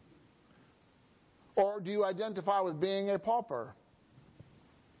 Or do you identify with being a pauper?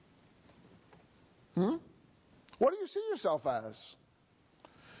 What do you see yourself as?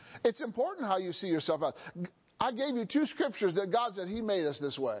 It's important how you see yourself as. I gave you 2 scriptures that God said he made us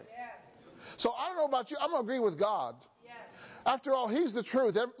this way. So I don't know about you. I'm going to agree with God. After all, he's the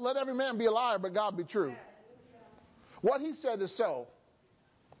truth. Let every man be a liar, but God be true. What he said is so.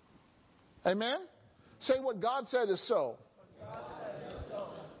 Amen? Say what God said is so.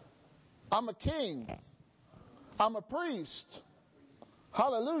 I'm a king. I'm a priest.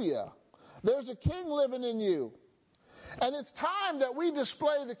 Hallelujah. There's a king living in you. And it's time that we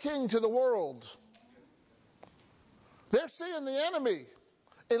display the king to the world. They're seeing the enemy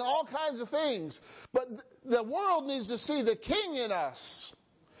in all kinds of things. But the world needs to see the king in us.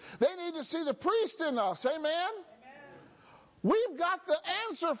 They need to see the priest in us. Amen? We've got the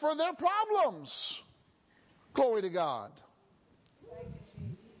answer for their problems. Glory to God.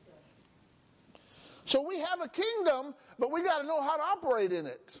 So we have a kingdom, but we got to know how to operate in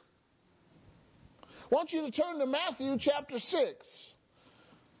it. I want you to turn to Matthew chapter 6.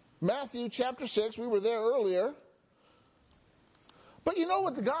 Matthew chapter 6, we were there earlier. But you know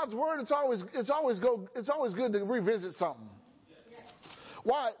what, the God's Word, it's always good to revisit something.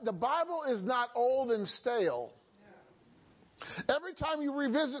 Why? The Bible is not old and stale. Every time you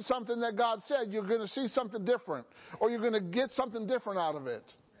revisit something that God said, you're going to see something different, or you're going to get something different out of it.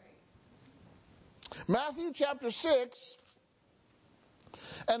 Matthew chapter 6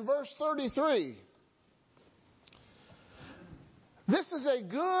 and verse 33. This is a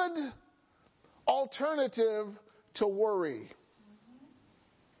good alternative to worry.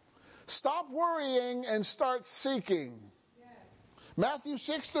 Stop worrying and start seeking. Matthew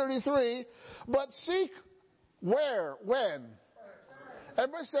 6:33. But seek where? When?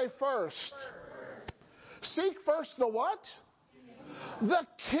 Everybody say first. Seek first the what? The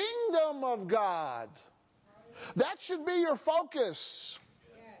kingdom of God. That should be your focus.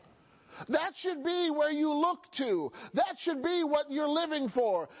 That should be where you look to. That should be what you're living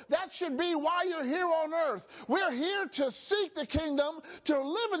for. That should be why you're here on earth. We're here to seek the kingdom, to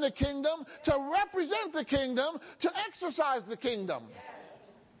live in the kingdom, to represent the kingdom, to exercise the kingdom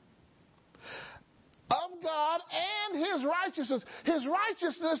of God and His righteousness. His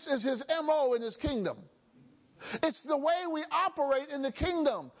righteousness is His M.O. in His kingdom. It's the way we operate in the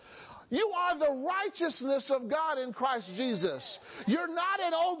kingdom. You are the righteousness of God in Christ Jesus. You're not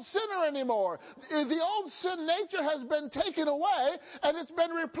an old sinner anymore. The old sin nature has been taken away, and it's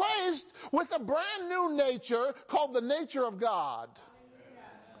been replaced with a brand new nature called the nature of God.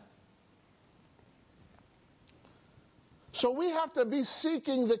 So we have to be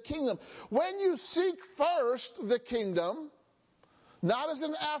seeking the kingdom. When you seek first the kingdom, not as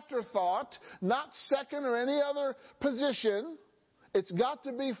an afterthought, not second or any other position, it's got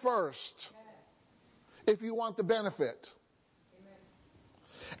to be first if you want the benefit.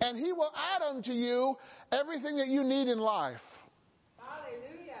 And He will add unto you everything that you need in life.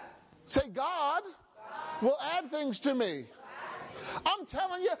 Hallelujah. Say, God will add things to me. I'm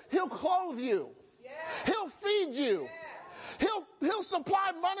telling you, He'll clothe you. He'll feed you. He'll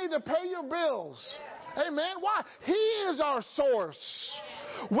supply money to pay your bills. Amen. Why? He is our source.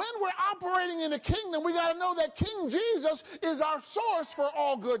 When we're operating in the kingdom, we got to know that King Jesus is our source for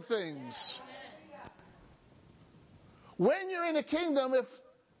all good things. When you're in the kingdom,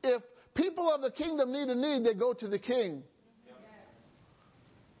 if people of the kingdom need a need, they go to the King.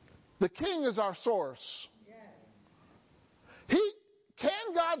 The King is our source.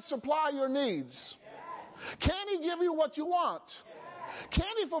 Can God supply your needs? Can He give you what you want?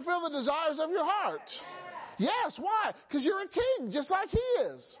 Can He fulfill the desires of your heart? Yes. Why? Because you're a king, just like He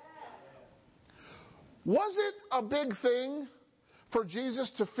is. Was it a big thing for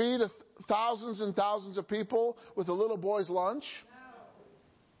Jesus to feed thousands and thousands of people with a little boy's lunch?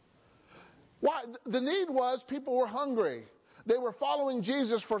 Why? The need was people were hungry. They were following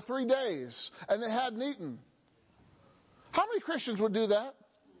Jesus for 3 days, and they hadn't eaten. How many Christians would do that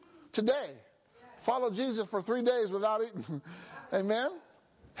today? Follow Jesus for 3 days without eating. Amen?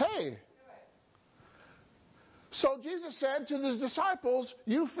 Hey. So Jesus said to His disciples,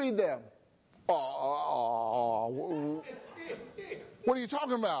 you feed them. What are you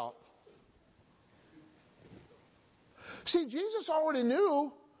talking about? See, Jesus already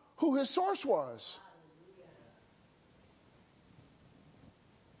knew who His source was.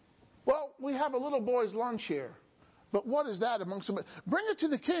 Well, we have a little boy's lunch here. But what is that amongst them? Bring it to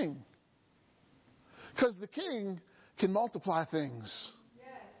the King. Because the King can multiply things.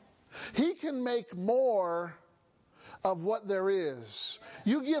 He can make more of what there is.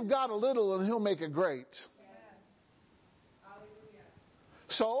 You give God a little and He'll make it great.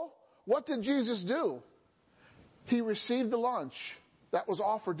 So, what did Jesus do? He received the lunch that was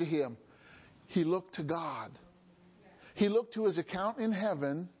offered to Him. He looked to God. He looked to His account in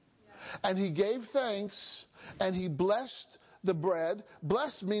heaven, and He gave thanks, and He blessed the bread.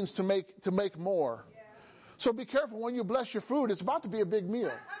 Blessed means to make more. So be careful when you bless your food. It's about to be a big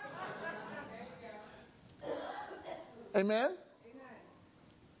meal. Amen?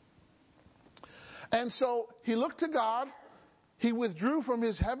 And so He looked to God. He withdrew from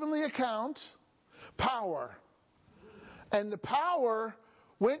His heavenly account power. And the power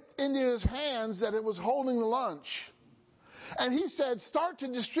went into His hands that it was holding the lunch. And He said, start to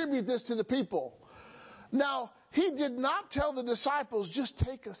distribute this to the people. Now, He did not tell the disciples, just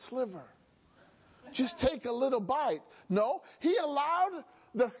take a sliver. Just take a little bite. No, He allowed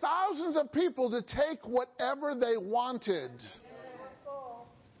the thousands of people to take whatever they wanted.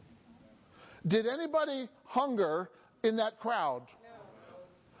 Did anybody hunger in that crowd?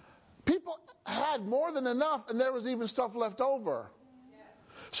 People had more than enough, and there was even stuff left over.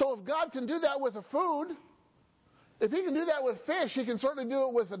 So if God can do that with the food, if He can do that with fish, He can certainly do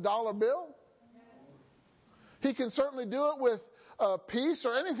it with a dollar bill. He can certainly do it with peace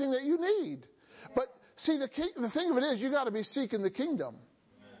or anything that you need. But see, the thing of it is, you got to be seeking the kingdom.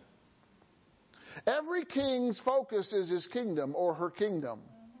 Every king's focus is his kingdom or her kingdom.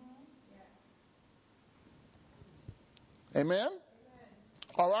 Amen?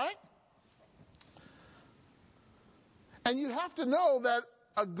 All right? And you have to know that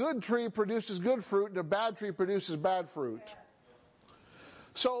a good tree produces good fruit and a bad tree produces bad fruit.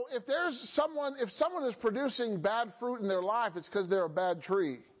 So if someone is producing bad fruit in their life, it's because they're a bad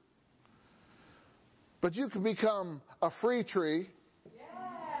tree. But you can become a free tree.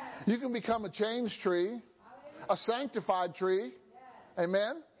 You can become a changed tree, a sanctified tree.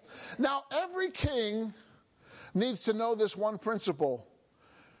 Amen? Now, every king needs to know this one principle.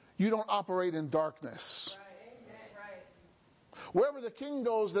 You don't operate in darkness. Wherever the king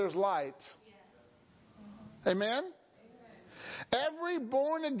goes, there's light. Amen? Every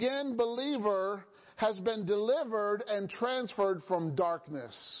born-again believer has been delivered and transferred from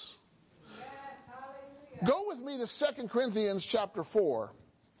darkness. Go with me to 2 Corinthians chapter 4.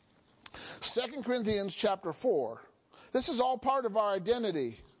 2 Corinthians chapter 4. This is all part of our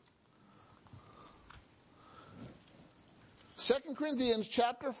identity. 2 Corinthians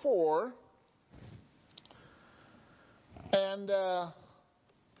chapter 4. And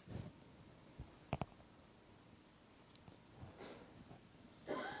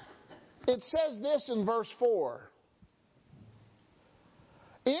it says this in verse 4.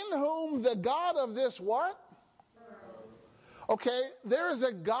 In whom the God of this what? Okay, there is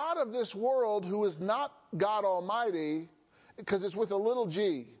a God of this world who is not God Almighty, because it's with a little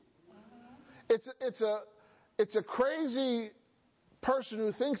g. It's a crazy person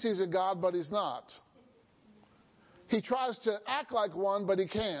who thinks he's a God, but he's not. He tries to act like one, but he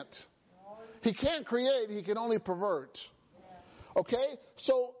can't. He can't create, he can only pervert. Okay?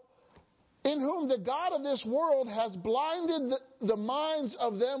 So, in whom the God of this world has blinded the minds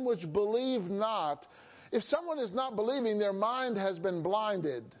of them which believe not. If someone is not believing, their mind has been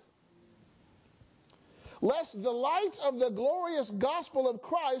blinded. Lest the light of the glorious gospel of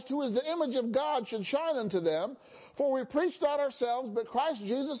Christ, who is the image of God, should shine unto them. For we preach not ourselves, but Christ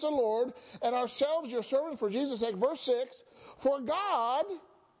Jesus the Lord, and ourselves your servants for Jesus' sake. Verse 6, for God,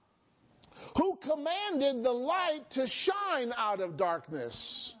 who commanded the light to shine out of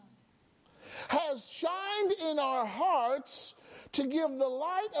darkness, has shined in our hearts to give the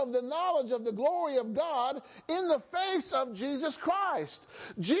light of the knowledge of the glory of God in the face of Jesus Christ.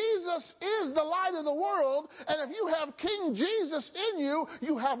 Jesus is the light of the world, and if you have King Jesus in you,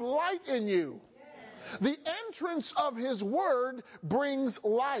 you have light in you. The entrance of His Word brings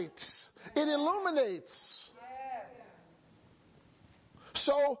light. It illuminates.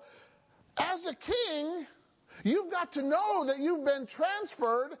 So, as a king, you've got to know that you've been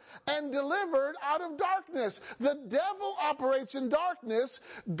transferred and delivered out of darkness. The devil operates in darkness.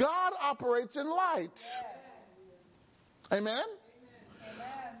 God operates in light. Amen?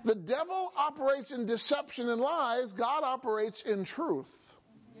 The devil operates in deception and lies. God operates in truth.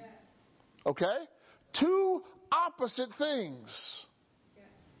 Okay? Two opposite things.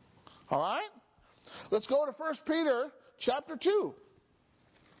 All right? Let's go to 1 Peter chapter 2.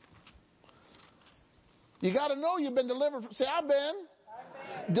 You got to know you've been delivered. Say, I've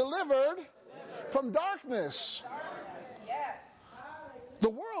been delivered from darkness. The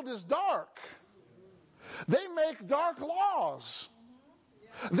world is dark. They make dark laws.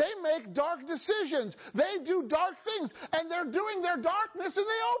 They make dark decisions. They do dark things. And they're doing their darkness in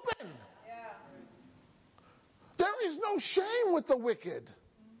the open. There is no shame with the wicked.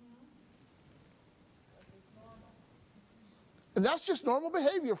 And that's just normal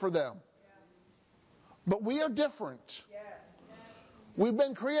behavior for them. But we are different. We've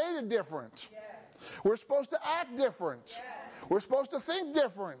been created different. We're supposed to act different. We're supposed to think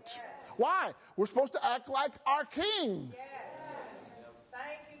different. Why? We're supposed to act like our King.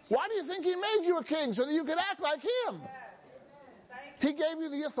 Why do you think He made you a king? So that you could act like Him. He gave you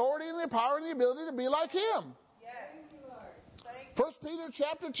the authority and the power and the ability to be like Him. 1 Peter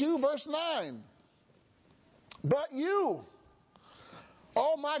chapter 2, verse 9. But you,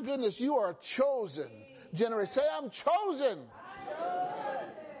 oh my goodness, you are chosen generation. Say, I'm chosen.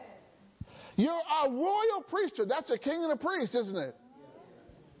 You're a royal priesthood. That's a king and a priest, isn't it?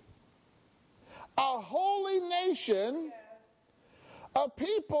 A holy nation, A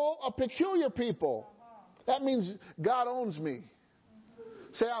people, a peculiar people. That means God owns me.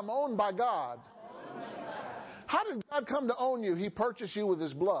 Say, I'm owned by God. How did God come to own you? He purchased you with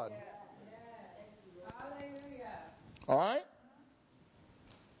His blood. All right?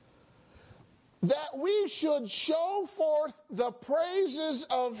 That we should show forth the praises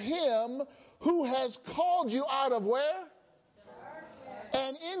of Him who has called you out of where?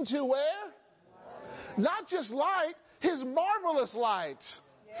 And into where? Not just light, His marvelous light.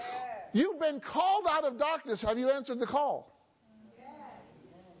 You've been called out of darkness. Have you answered the call?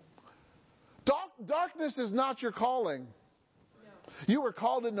 Darkness is not your calling. You were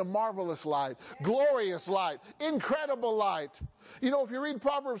called into marvelous light, glorious light, incredible light. You know, if you read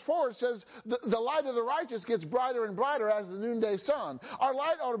Proverbs 4, it says, the light of the righteous gets brighter and brighter as the noonday sun. Our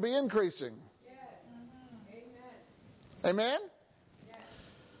light ought to be increasing. Amen?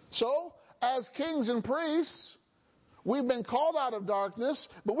 So, as kings and priests, we've been called out of darkness,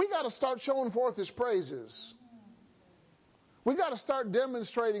 but we got to start showing forth His praises. We got to start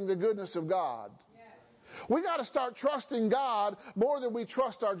demonstrating the goodness of God. We got to start trusting God more than we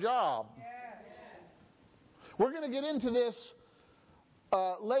trust our job. We're going to get into this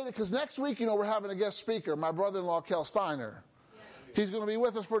later, because next week, you know, we're having a guest speaker, my brother-in-law, Kel Steiner. He's going to be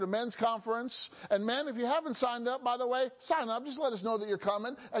with us for the men's conference. And men, if you haven't signed up, by the way, sign up. Just let us know that you're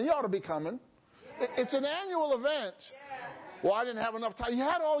coming, and you ought to be coming. It's an annual event. Well, I didn't have enough time. You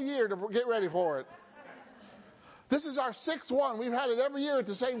had all year to get ready for it. This is our 6th one. We've had it every year at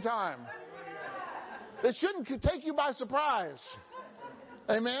the same time. It shouldn't take you by surprise.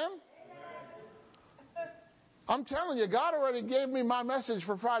 Amen? I'm telling you, God already gave me my message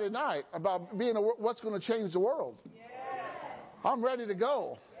for Friday night about being what's going to change the world. I'm ready to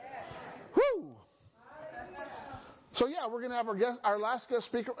go. Woo! So yeah, we're going to have our last guest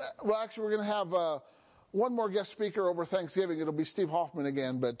speaker. Well, actually, we're going to have one more guest speaker over Thanksgiving. It'll be Steve Hoffman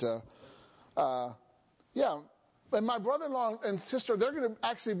again. But yeah, and my brother-in-law and sister, they're going to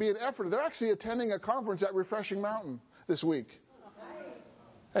actually be an effort. They're actually attending a conference at Refreshing Mountain this week.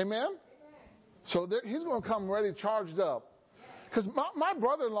 Amen? So he's going to come ready, charged up. Because my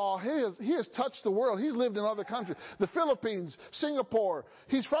brother-in-law, he has touched the world. He's lived in other countries. The Philippines, Singapore.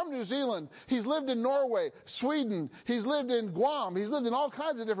 He's from New Zealand. He's lived in Norway, Sweden. He's lived in Guam. He's lived in all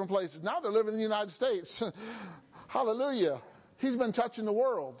kinds of different places. Now they're living in the United States. Hallelujah. He's been touching the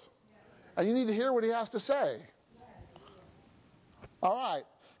world. And you need to hear what he has to say. All right.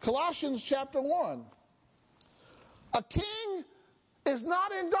 Colossians chapter 1. A king is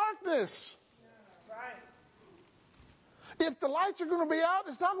not in darkness. If the lights are going to be out,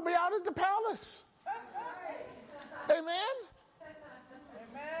 it's not going to be out at the palace. Amen?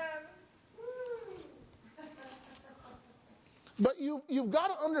 But you've got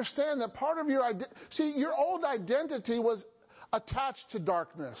to understand that part of your your old identity was attached to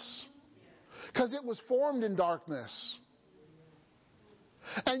darkness. Because it was formed in darkness.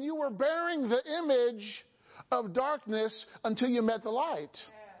 And you were bearing the image of darkness until you met the light.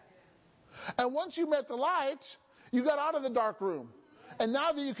 And once you met the light, you got out of the dark room. And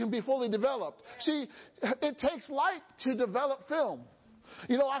now that you can be fully developed. See, it takes light to develop film.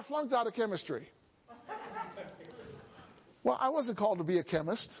 You know, I flunked out of chemistry. Well, I wasn't called to be a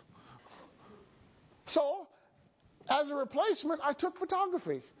chemist. So, as a replacement, I took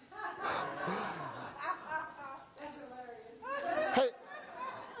photography. Hey,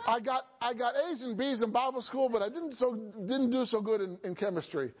 I got A's and B's in Bible school, but I didn't do so good in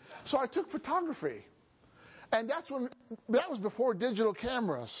chemistry. So I took photography. And that was before digital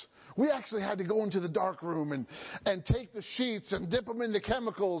cameras. We actually had to go into the dark room and take the sheets and dip them into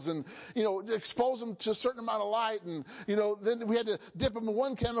chemicals and, you know, expose them to a certain amount of light. And, you know, then we had to dip them in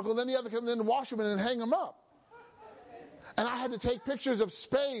one chemical, then the other chemical, then wash them and then hang them up. And I had to take pictures of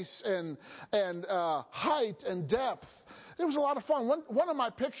space and height and depth. It was a lot of fun. One of my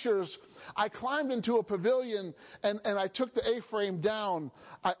pictures, I climbed into a pavilion and I took the A-frame down.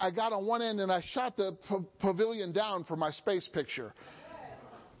 I got on one end and I shot the pavilion down for my space picture.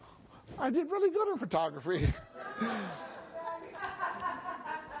 I did really good in photography.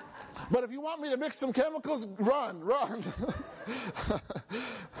 But if you want me to mix some chemicals, run.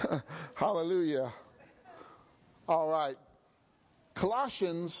 Hallelujah. All right.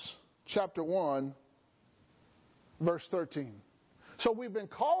 Colossians chapter 1. Verse 13. So we've been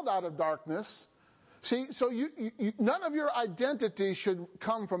called out of darkness. See, so you none of your identity should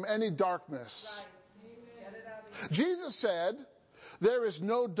come from any darkness. Right. Jesus said, "There is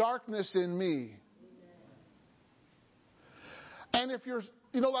no darkness in me." And if you're,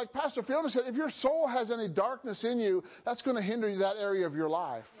 you know, like Pastor Fiona said, if your soul has any darkness in you, that's going to hinder that area of your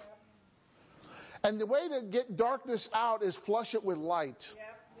life. And the way to get darkness out is flush it with light.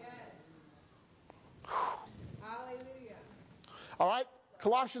 Hallelujah. All right?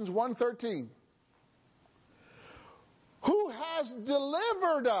 Colossians 1:13. Who has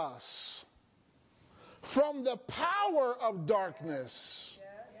delivered us from the power of darkness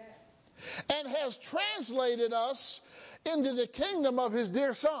and has translated us into the kingdom of His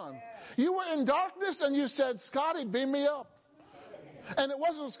dear Son. You were in darkness and you said, Scotty, beam me up. And it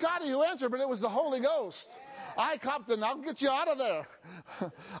wasn't Scotty who answered, but it was the Holy Ghost. I Captain, I'll get you out of there.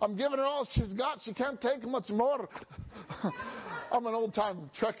 I'm giving her all she's got. She can't take much more. I'm an old-time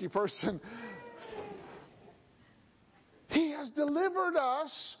Trekkie person. He has delivered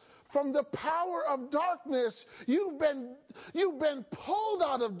us from the power of darkness. You've been pulled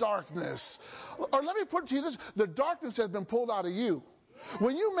out of darkness. Or let me put it to you this, the darkness has been pulled out of you.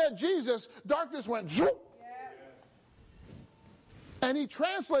 When you met Jesus, darkness went zoop. And He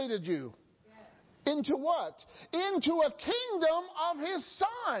translated you into what? Into a kingdom of His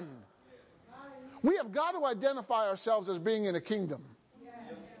Son. We have got to identify ourselves as being in a kingdom.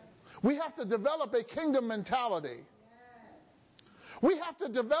 We have to develop a kingdom mentality. We have to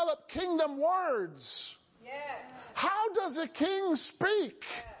develop kingdom words. How does a king speak?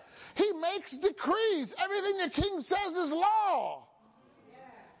 He makes decrees. Everything a king says is law.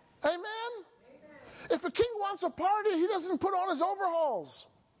 Amen? If a king wants a party, he doesn't put on his overalls.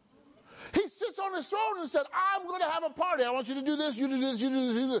 He sits on his throne and said, I'm going to have a party. I want you to do this, you do this, you do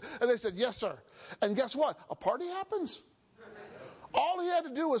this, you do this. And they said, yes, sir. And guess what? A party happens. All he had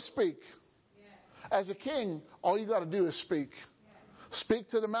to do was speak. As a king, all you got to do is speak. Speak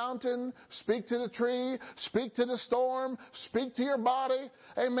to the mountain, speak to the tree, speak to the storm, speak to your body.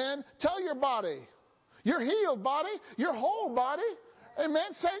 Amen. Tell your body. You're healed, body. Your whole body.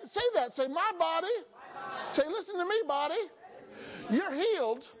 Amen. Say that. Say, my body. Say, listen to me, body. You're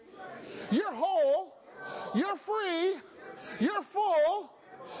healed. You're whole. You're free. You're full.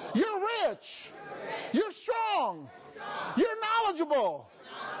 You're rich. You're strong. You're knowledgeable.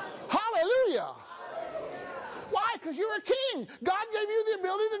 Hallelujah. Why? Because you're a king. God gave you the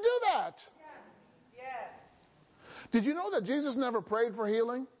ability to do that. Did you know that Jesus never prayed for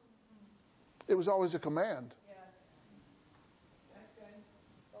healing? It was always a command.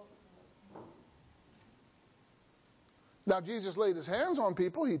 Now, Jesus laid His hands on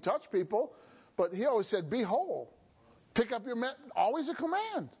people. He touched people. But He always said, be whole. Pick up your mat. Always a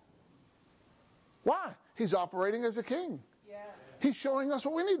command. Why? He's operating as a king. He's showing us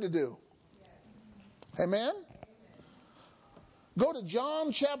what we need to do. Amen? Go to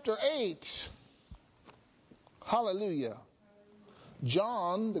John chapter 8. Hallelujah.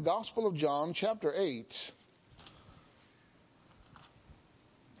 John, the Gospel of John, chapter 8.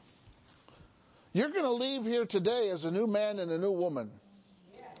 You're going to leave here today as a new man and a new woman.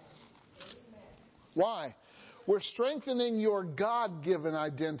 Why? We're strengthening your God-given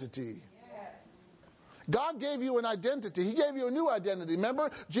identity. God gave you an identity. He gave you a new identity. Remember,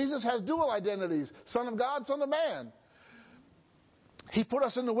 Jesus has dual identities. Son of God, Son of Man. He put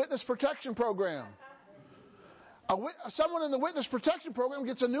us in the witness protection program. Someone in the witness protection program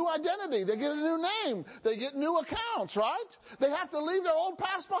gets a new identity. They get a new name. They get new accounts, right? They have to leave their old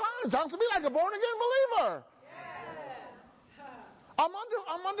past behind. Sounds to me like a born-again believer.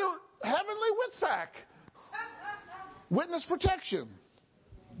 I'm under heavenly WITSAC. Witness protection.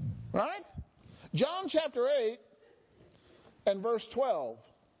 Right? John chapter 8 and verse 12.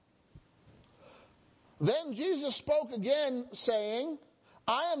 Then Jesus spoke again, saying,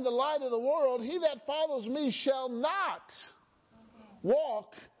 I am the light of the world. He that follows me shall not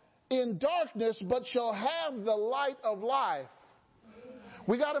walk in darkness, but shall have the light of life.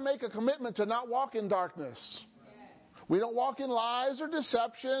 We got to make a commitment to not walk in darkness. We don't walk in lies or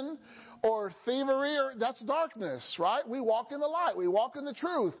deception or thievery, or that's darkness, right? We walk in the light. We walk in the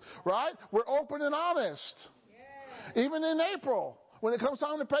truth, right? We're open and honest. Even in April, when it comes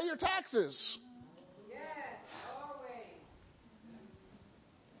time to pay your taxes.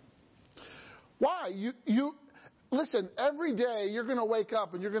 Why? You listen, every day you're going to wake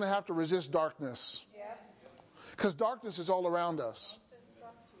up and you're going to have to resist darkness. Because darkness is all around us.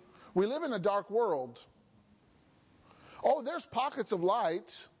 We live in a dark world. Oh, there's pockets of light.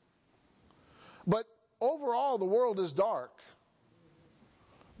 But overall, the world is dark.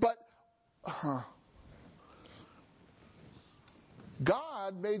 But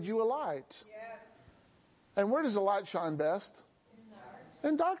God made you a light. And where does the light shine best?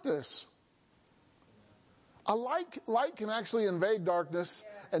 In darkness. A light can actually invade darkness,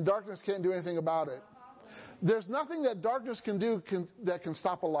 and darkness can't do anything about it. There's nothing that darkness can do that can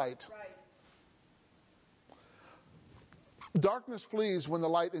stop a light. Darkness flees when the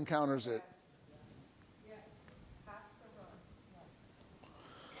light encounters it.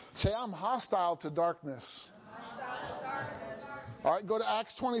 Say, I'm hostile to darkness. All right, go to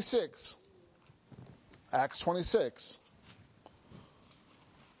Acts 26. Acts 26.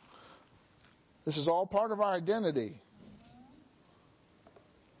 This is all part of our identity.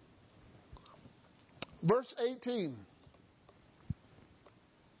 Verse 18.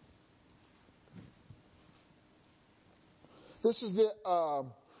 This is the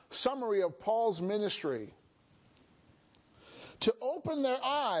summary of Paul's ministry. To open their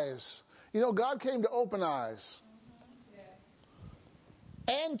eyes. You know, God came to open eyes.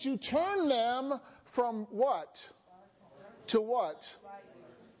 And to turn them from what? To what?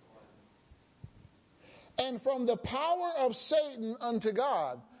 And from the power of Satan unto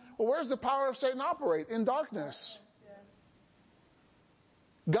God. Well, where's the power of Satan operate? In darkness.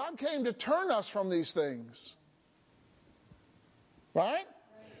 God came to turn us from these things. Right?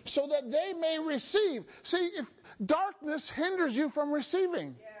 So that they may receive. See, if darkness hinders you from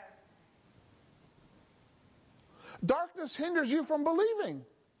receiving. Darkness hinders you from believing.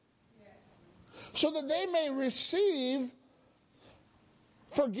 So that they may receive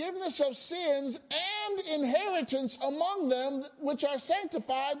forgiveness of sins and inheritance among them which are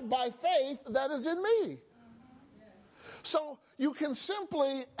sanctified by faith that is in me. So you can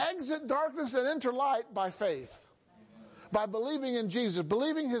simply exit darkness and enter light by faith. By believing in Jesus,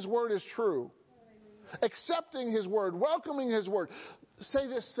 believing His Word is true. Accepting His Word, welcoming His Word. Say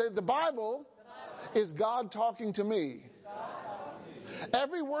this, say the Bible is God talking to me.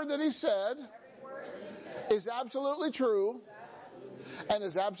 Every word that He said is absolutely true and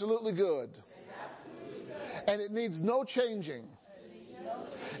is absolutely good. And it needs no changing.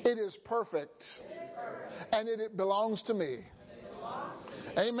 It is perfect. And it belongs to me.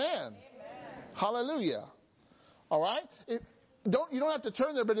 Amen. Hallelujah. All right? You don't have to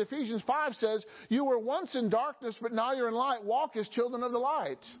turn there, but Ephesians 5 says, you were once in darkness, but now you're in light. Walk as children of the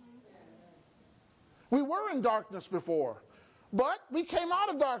light. We were in darkness before, but we came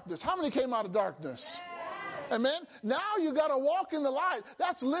out of darkness. How many came out of darkness? Amen? Now you got to walk in the light.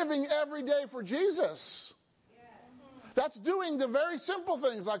 That's living every day for Jesus. That's doing the very simple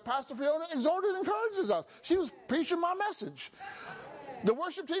things like Pastor Fiona exhorted and encourages us. She was preaching my message. The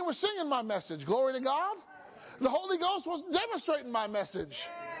worship team was singing my message. Glory to God. The Holy Ghost was demonstrating my message.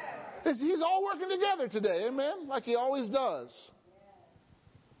 He's all working together today, amen? Like He always does.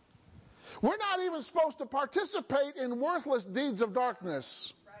 We're not even supposed to participate in worthless deeds of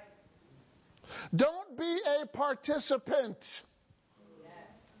darkness. Don't be a participant.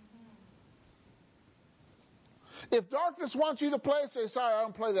 If darkness wants you to play, say, sorry, I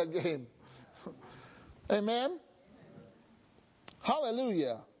don't play that game. Amen?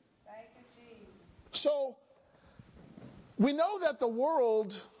 Hallelujah. So, we know that the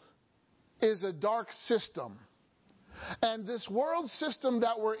world is a dark system. And this world system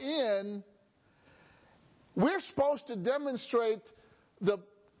that we're in, we're supposed to demonstrate the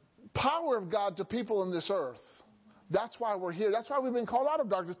power of God to people in this earth. That's why we're here. That's why we've been called out of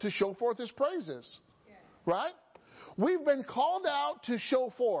darkness, to show forth His praises. Right? We've been called out to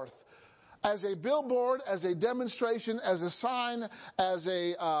show forth as a billboard, as a demonstration, as a sign, as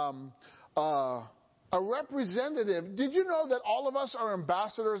a representative. Did you know that all of us are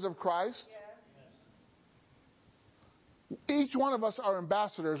ambassadors of Christ? Each one of us are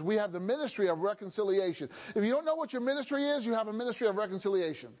ambassadors. We have the ministry of reconciliation. If you don't know what your ministry is, you have a ministry of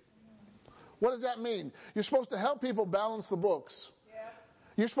reconciliation. What does that mean? You're supposed to help people balance the books.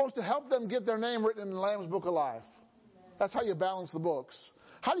 You're supposed to help them get their name written in the Lamb's Book of Life. That's how you balance the books.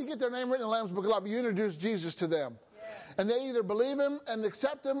 How do you get their name written in the Lamb's Book of Life? You introduce Jesus to them. And they either believe Him and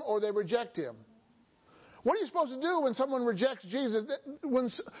accept Him, or they reject Him. What are you supposed to do when someone rejects Jesus?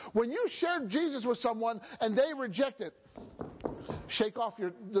 When you share Jesus with someone and they reject it, shake off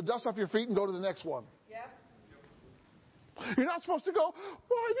the dust off your feet and go to the next one. You're not supposed to go,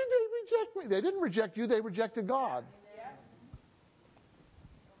 why did they reject me? They didn't reject you, they rejected God.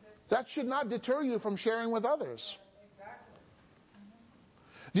 That should not deter you from sharing with others.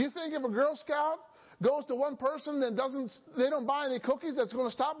 Do you think if a Girl Scout goes to one person and they don't buy any cookies, that's going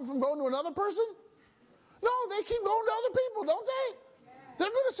to stop them from going to another person? No, they keep going to other people, don't they?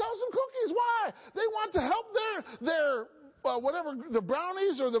 They're going to sell some cookies. Why? They want to help their whatever, the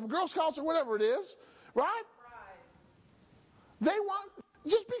brownies or the Girl Scouts or whatever it is, right? They want,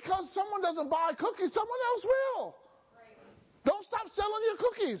 just because someone doesn't buy cookies, someone else will. Don't stop selling your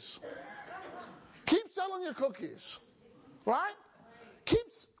cookies. Keep selling your cookies, right?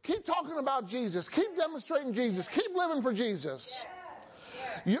 Keep talking about Jesus. Keep demonstrating Jesus. Keep living for Jesus.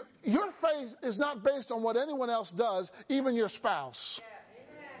 Your faith is not based on what anyone else does, even your spouse.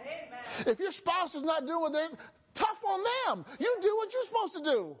 If your spouse is not doing what they're, tough on them. You do what you're supposed to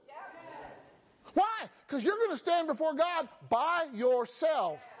do. Why? Because you're going to stand before God by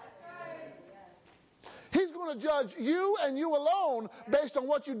yourself. He's going to judge you and you alone based on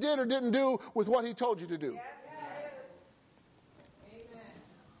what you did or didn't do with what He told you to do.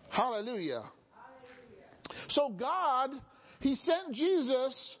 Hallelujah. So God, He sent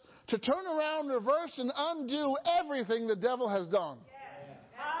Jesus to turn around, reverse, and undo everything the devil has done.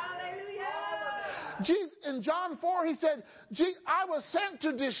 In John 4, He said, I was sent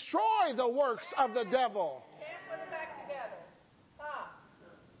to destroy the works of the devil.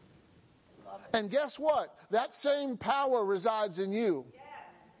 And guess what? That same power resides in you.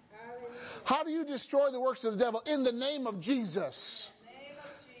 How do you destroy the works of the devil? In the name of Jesus.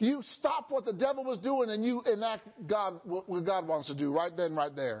 You stop what the devil was doing and you enact what God wants to do right then,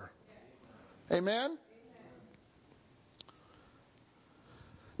 right there. Amen?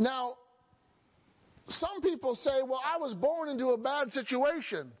 Now, some people say, well, I was born into a bad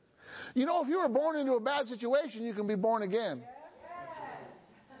situation. You know, if you were born into a bad situation, you can be born again.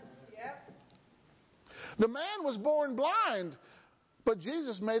 The man was born blind, but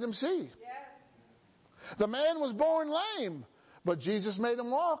Jesus made him see. The man was born lame, but Jesus made him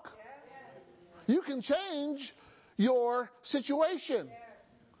walk. You can change your situation.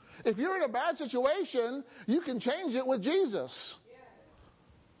 If you're in a bad situation, you can change it with Jesus.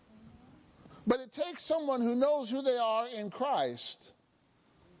 But it takes someone who knows who they are in Christ.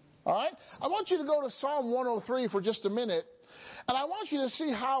 All right? I want you to go to Psalm 103 for just a minute. And I want you to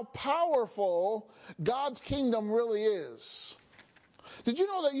see how powerful God's kingdom really is. Did you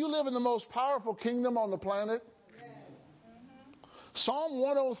know that you live in the most powerful kingdom on the planet? Psalm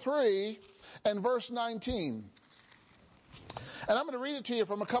 103 and verse 19. And I'm going to read it to you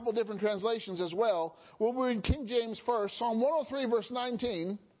from a couple different translations as well. We'll read King James first. Psalm 103 verse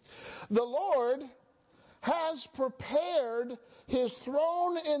 19. The Lord has prepared His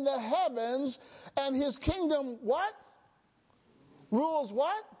throne in the heavens, and His kingdom, what? Rules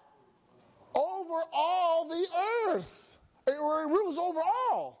what? Over all the earth. It rules over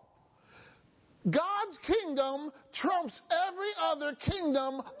all. God's kingdom trumps every other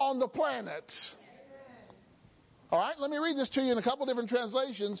kingdom on the planet. All right, let me read this to you in a couple different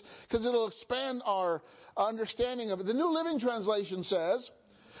translations because it'll expand our understanding of it. The New Living Translation says,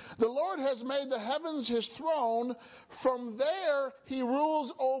 the Lord has made the heavens His throne. From there, He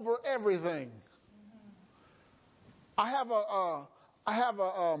rules over everything. I have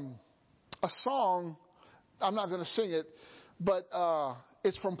a song. I'm not going to sing it, but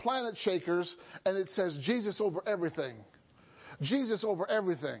it's from Planet Shakers, and it says, Jesus over everything. Jesus over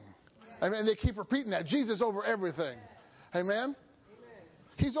everything. And they keep repeating that. Jesus over everything. Amen?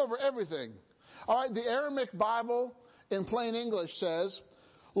 He's over everything. All right, the Aramaic Bible in plain English says,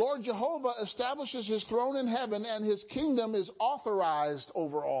 Lord Jehovah establishes His throne in heaven, and His kingdom is authorized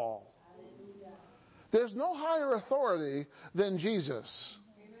over all. There's no higher authority than Jesus.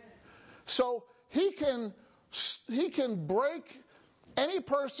 So He can break any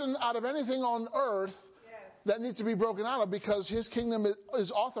person out of anything on earth that needs to be broken out of because His kingdom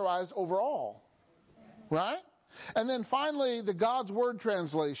is authorized over all. Right? And then finally, the God's Word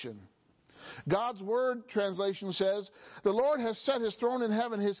translation. God's Word translation says, the Lord has set His throne in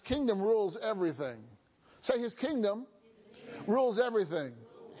heaven. His kingdom rules everything. Say, His kingdom rules everything.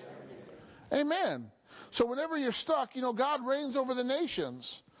 Amen. So whenever you're stuck, God reigns over the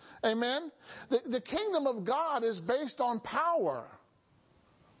nations. Amen. The kingdom of God is based on power.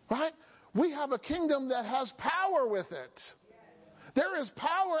 Right? We have a kingdom that has power with it. There is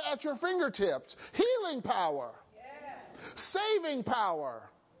power at your fingertips. Healing power. Saving power.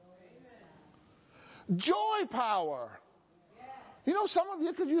 Joy power. Some of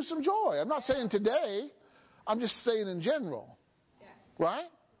you could use some joy. I'm not saying today. I'm just saying in general. Right?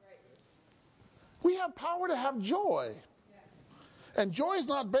 We have power to have joy. And joy is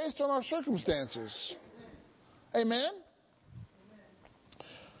not based on our circumstances. Amen?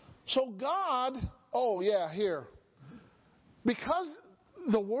 So God, here. Because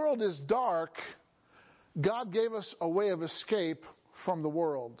the world is dark, God gave us a way of escape from the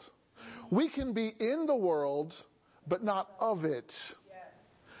world. We can be in the world, but not of it.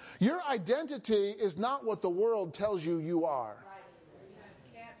 Your identity is not what the world tells you you are.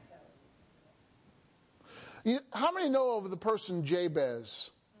 How many know of the person Jabez?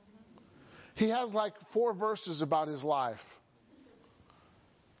 He has like 4 verses about his life.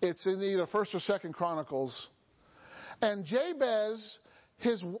 It's in either 1st or 2nd Chronicles. And Jabez,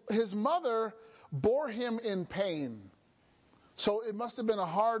 his mother bore him in pain. So it must have been a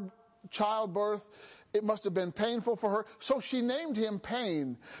hard childbirth. It must have been painful for her. So she named him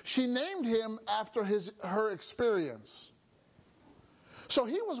Pain. She named him after her experience. So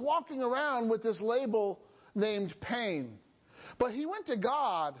he was walking around with this label named pain. But he went to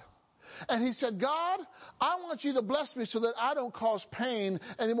God and he said, God, I want you to bless me so that I don't cause pain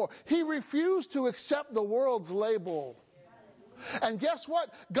anymore. He refused to accept the world's label. And guess what?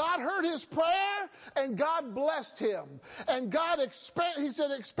 God heard his prayer and God blessed him. And God he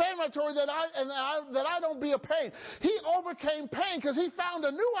said, expand my territory that I don't be a pain. He overcame pain because he found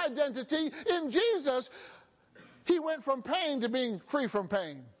a new identity in Jesus. He went from pain to being free from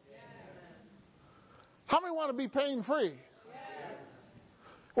pain. Yes. How many want to be pain free? Yes.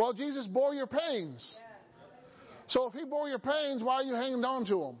 Well, Jesus bore your pains. Yes. So if he bore your pains, why are you hanging on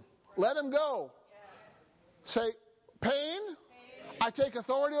to him? Let him go. Yes. Say, pain, I take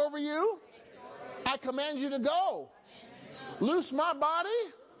authority over you. I command you to go. Loose my body.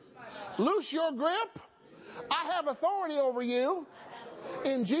 Loose your grip. I have authority over you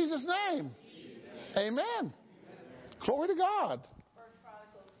in Jesus' name. Amen. Glory to God. 1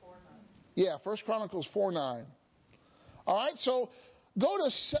 Chronicles 4:9. Yeah, 1 Chronicles 4:9. All right, so go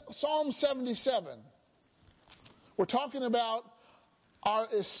to Psalm 77. We're talking about our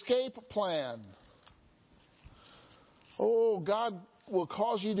escape plan. Oh, God will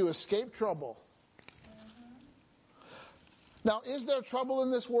cause you to escape trouble. Now, is there trouble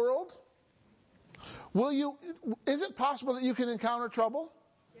in this world? Is it possible that you can encounter trouble?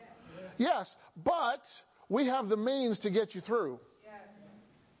 Yes, but we have the means to get you through.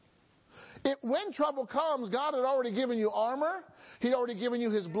 When trouble comes, God had already given you armor. He'd already given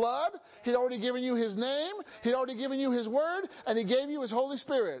you his blood. He'd already given you his name. He'd already given you his word. And he gave you his Holy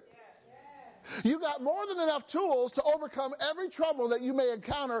Spirit. You got more than enough tools to overcome every trouble that you may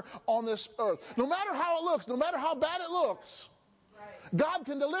encounter on this earth. No matter how it looks, no matter how bad it looks, God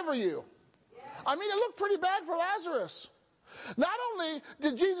can deliver you. I mean, it looked pretty bad for Lazarus. Not only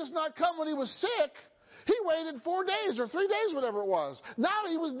did Jesus not come when he was sick, he waited 4 days or 3 days, whatever it was. Now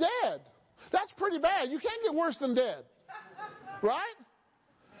he was dead. That's pretty bad. You can't get worse than dead. Right?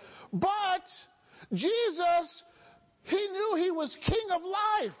 But Jesus, he knew he was King of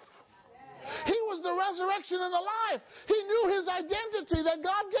life. He was the resurrection and the life. He knew his identity that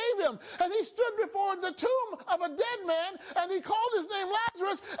God gave him. And he stood before the tomb of a dead man and he called his name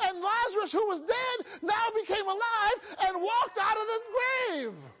Lazarus. And Lazarus, who was dead, now became alive and walked out of the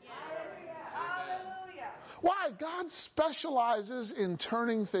grave. Hallelujah. Why? God specializes in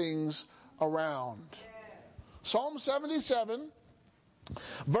turning things around. Psalm 77,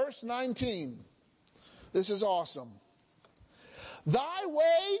 verse 19. This is awesome. Thy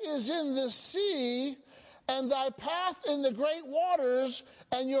way is in the sea, and thy path in the great waters,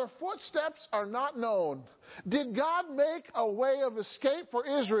 and your footsteps are not known. Did God make a way of escape for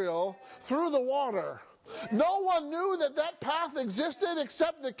Israel through the water? No one knew that path existed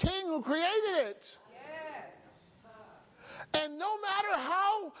except the King who created it. And no matter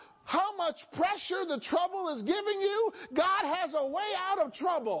how much pressure the trouble is giving you, God has a way out of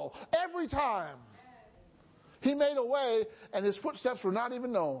trouble every time. He made a way, and his footsteps were not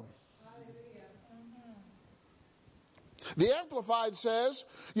even known. The Amplified says,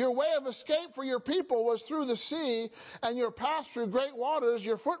 your way of escape for your people was through the sea, and your path through great waters,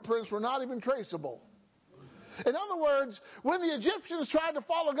 your footprints were not even traceable. In other words, when the Egyptians tried to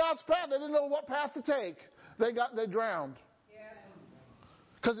follow God's path, they didn't know what path to take. They drowned.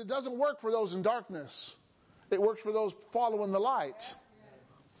 Because it doesn't work for those in darkness. It works for those following the light.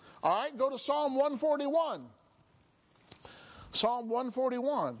 All right, go to Psalm 141. Psalm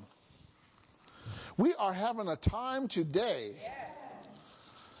 141. We are having a time today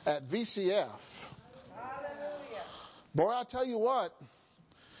at VCF. Boy, I tell you what,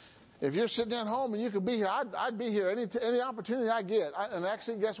 if you're sitting at home and you could be here, I'd be here any opportunity I get. And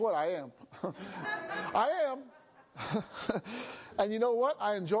actually, guess what? I am. I am. And you know what?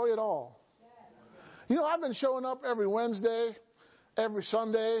 I enjoy it all. You know, I've been showing up every Wednesday, every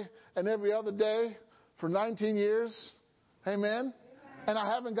Sunday, and every other day for 19 years. Amen. And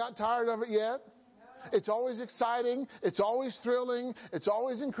I haven't got tired of it yet. It's always exciting. It's always thrilling. It's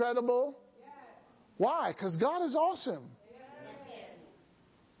always incredible. Why? Because God is awesome.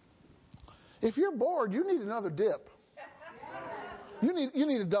 If you're bored, you need another dip. You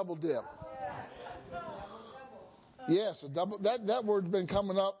need a double dip. Yes, a double. That word's been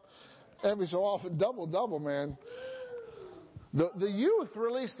coming up every so often. Double, man. The youth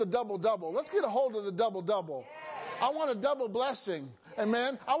released the double. Let's get a hold of the double. I want a double blessing.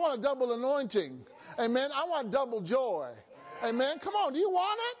 Amen. I want a double anointing. Amen. I want double joy. Amen. Come on. Do you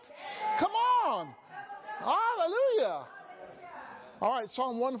want it? Come on. Hallelujah. All right.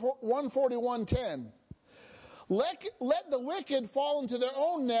 Psalm 141:10. Let the wicked fall into their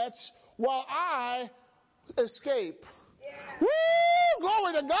own nets while I escape. Woo!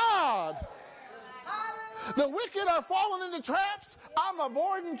 glory to God. The wicked are falling into traps. I'm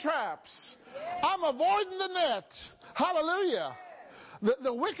avoiding traps. I'm avoiding the net. Hallelujah.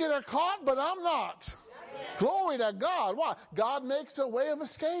 The wicked are caught, but I'm not. Glory to God. Why? God makes a way of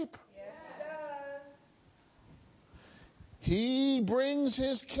escape. He brings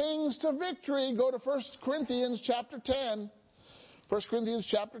his kings to victory. Go to 1 Corinthians chapter 10. 1 Corinthians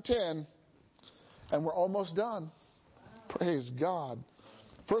chapter 10. And we're almost done. Praise God.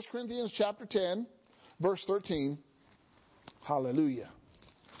 1 Corinthians chapter 10, verse 13. Hallelujah.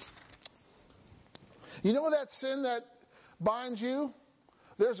 You know that sin that binds you?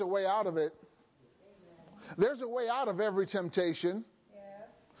 There's a way out of it. There's a way out of every temptation.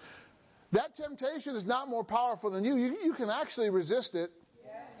 That temptation is not more powerful than you. You can actually resist it.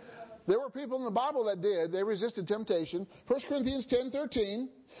 There were people in the Bible that did. They resisted temptation. 1 Corinthians 10:13.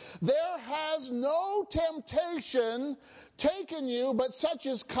 There has no temptation taken you, but such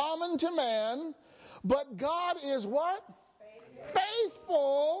is common to man. But God is what?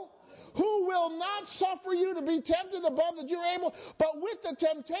 Faithful, who will not suffer you to be tempted above that you're able, but with the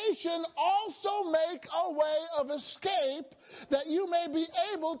temptation also make a way of escape that you may be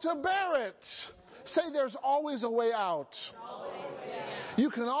able to bear it. Say, there's always a way out. You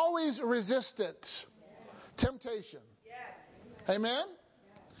can always resist it. Temptation. Amen?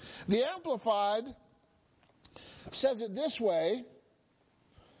 The Amplified says it this way.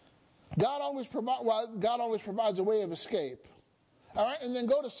 God always provides a way of escape. All right, and then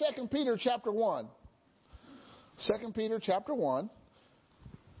go to 2 Peter chapter 1. 2 Peter chapter 1.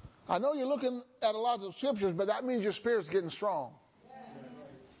 I know you're looking at a lot of the scriptures, but that means your spirit's getting strong.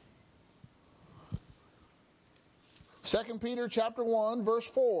 2 Peter chapter 1, verse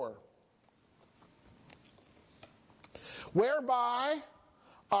 4. Whereby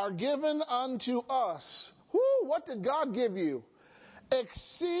are given unto us. What did God give you?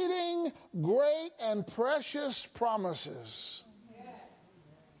 Exceeding great and precious promises.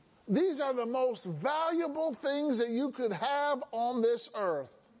 These are the most valuable things that you could have on this earth.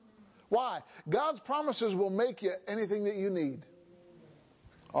 Why? God's promises will make you anything that you need.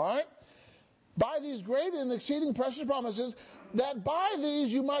 All right? By these great and exceeding precious promises, that by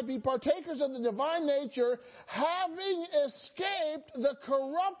these you might be partakers of the divine nature, having escaped the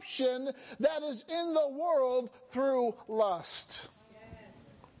corruption that is in the world through lust.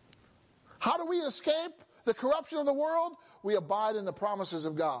 How do we escape the corruption of the world? We abide in the promises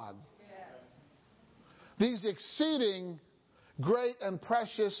of God. These exceeding great and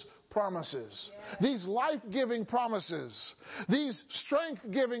precious promises. These life-giving promises. These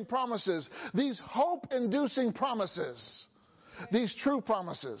strength-giving promises. These hope-inducing promises. These true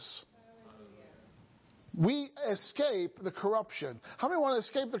promises. We escape the corruption. How many want to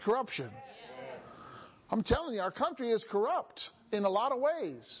escape the corruption? I'm telling you, our country is corrupt in a lot of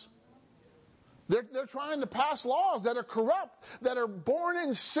ways. They're trying to pass laws that are corrupt, that are born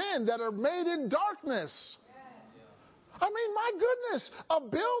in sin, that are made in darkness. I mean, my goodness, a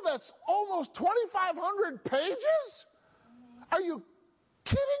bill that's almost 2,500 pages? Are you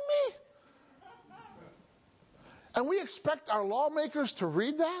kidding me? And we expect our lawmakers to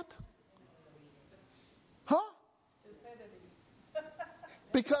read that? Huh?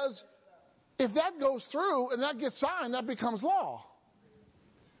 Because if that goes through and that gets signed, that becomes law.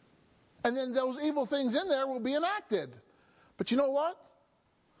 And then those evil things in there will be enacted. But you know what?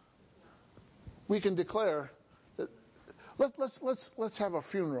 We can declare that let's have a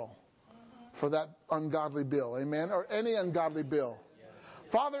funeral for that ungodly bill, amen? Or any ungodly bill.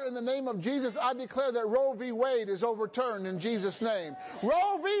 Father, in the name of Jesus, I declare that Roe v. Wade is overturned in Jesus' name.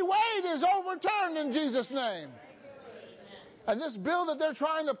 Roe v. Wade is overturned in Jesus' name. And this bill that they're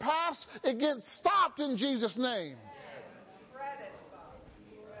trying to pass, it gets stopped in Jesus' name.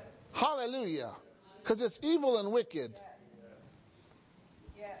 Hallelujah. Because it's evil and wicked.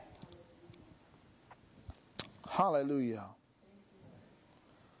 Hallelujah.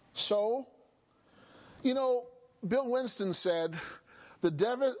 So, you know, Bill Winston said, the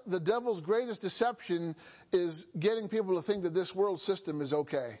devil's greatest deception is getting people to think that this world system is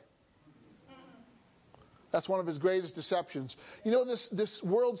okay. That's one of his greatest deceptions. You know, this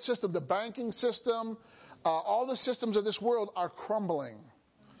world system, the banking system, all the systems of this world are crumbling.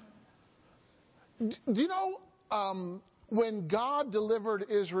 Do you know when God delivered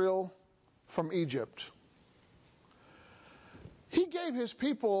Israel from Egypt, He gave His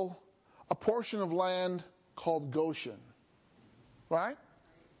people a portion of land called Goshen. Right?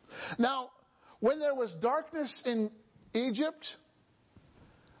 Now, when there was darkness in Egypt,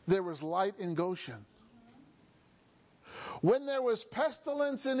 there was light in Goshen. When there was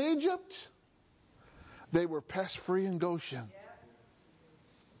pestilence in Egypt, they were pest-free in Goshen.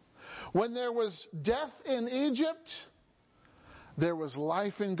 When there was death in Egypt, there was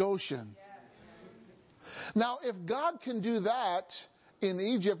life in Goshen. Now, if God can do that in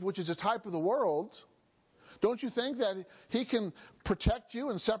Egypt, which is a type of the world, don't you think that He can protect you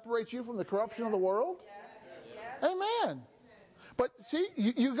and separate you from the corruption of the world? Amen. But see,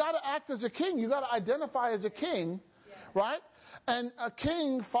 you got to act as a king. You got to identify as a king, right? And a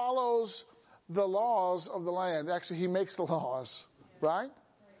king follows the laws of the land. Actually, he makes the laws, right?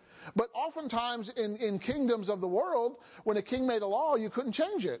 But oftentimes in kingdoms of the world, when a king made a law, you couldn't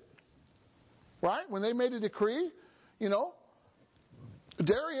change it, right? When they made a decree,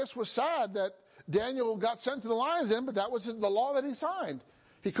 Darius was sad that Daniel got sent to the lion's den, but that was the law that he signed.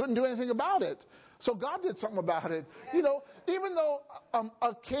 He couldn't do anything about it. So God did something about it. Even though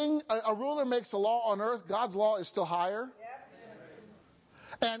a king, a ruler makes a law on earth, God's law is still higher.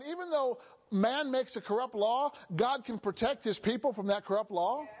 And even though man makes a corrupt law, God can protect His people from that corrupt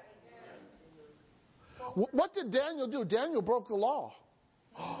law. What did Daniel do? Daniel broke the law.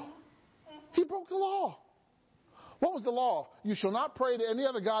 He broke the law. What was the law? You shall not pray to any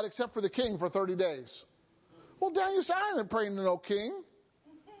other God except for the king for 30 days. Well, Daniel said, I ain't praying to no king.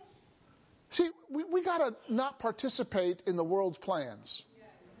 See, we got to not participate in the world's plans.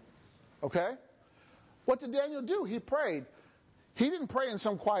 Okay? What did Daniel do? He prayed. He didn't pray in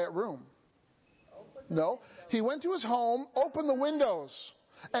some quiet room. No. He went to his home, opened the windows,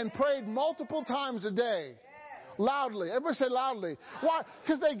 and prayed multiple times a day. Loudly. Everybody say loudly. Why?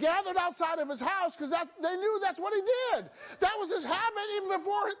 Because they gathered outside of his house because they knew that's what he did. That was his habit even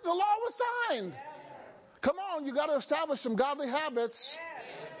before the law was signed. Come on, you got to establish some godly habits.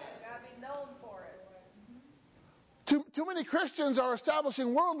 Too many Christians are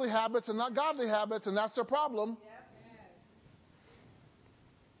establishing worldly habits and not godly habits, and that's their problem.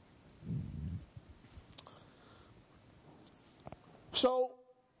 So,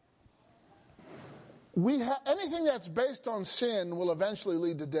 anything that's based on sin will eventually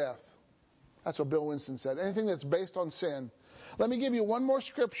lead to death. That's what Bill Winston said. Anything that's based on sin. Let me give you one more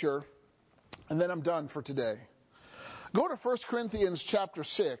scripture, and then I'm done for today. Go to 1 Corinthians chapter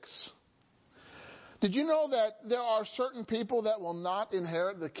 6. Did you know that there are certain people that will not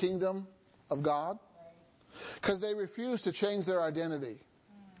inherit the kingdom of God? Because they refuse to change their identity.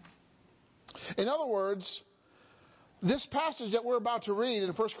 In other words, this passage that we're about to read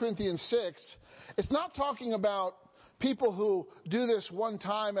in 1 Corinthians 6, it's not talking about people who do this one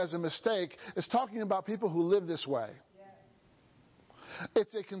time as a mistake. It's talking about people who live this way.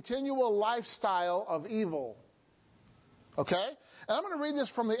 It's a continual lifestyle of evil. Okay? And I'm going to read this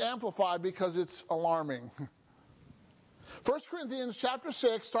from the Amplified because it's alarming. 1 Corinthians chapter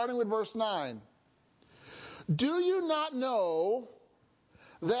 6, starting with verse 9. Do you not know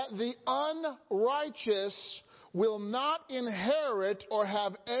that the unrighteous will not inherit or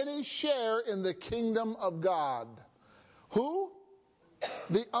have any share in the kingdom of God? Who?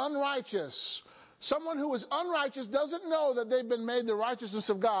 The unrighteous. Someone who is unrighteous doesn't know that they've been made the righteousness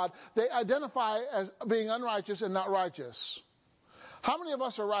of God. They identify as being unrighteous and not righteous. How many of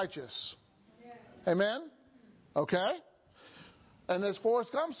us are righteous? Amen? Okay? And as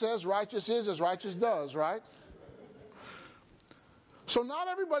Forrest Gump says, righteous is as righteous does, right? So not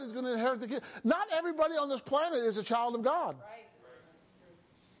everybody's going to inherit the kingdom. Not everybody on this planet is a child of God.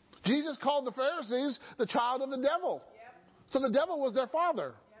 Jesus called the Pharisees the child of the devil. So the devil was their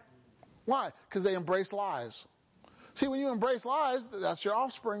father. Why? Because they embrace lies. See, when you embrace lies, that's your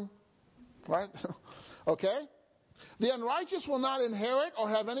offspring. Right? Okay? The unrighteous will not inherit or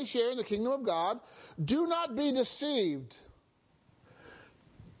have any share in the kingdom of God. Do not be deceived.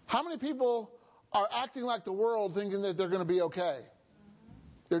 How many people are acting like the world thinking that they're going to be okay?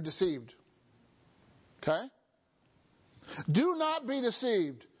 They're deceived. Okay? Do not be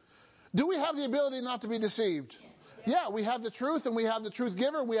deceived. Do we have the ability not to be deceived? Yeah, we have the truth, and we have the truth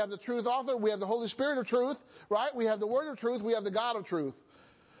giver, we have the truth author, we have the Holy Spirit of truth, right? We have the Word of truth, we have the God of truth.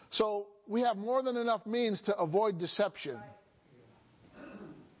 So we have more than enough means to avoid deception.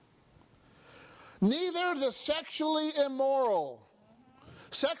 Neither the sexually immoral.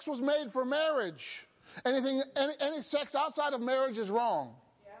 Sex was made for marriage. Any sex outside of marriage is wrong.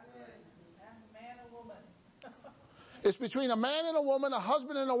 Man and woman. It's between a man and a woman, a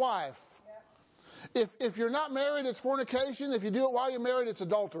husband and a wife. If you're not married, it's fornication. If you do it while you're married, it's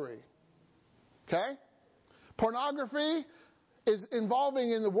adultery. Okay? Pornography is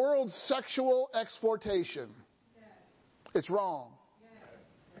involving in the world's sexual exploitation. It's wrong.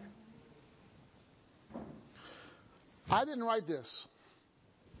 I didn't write this.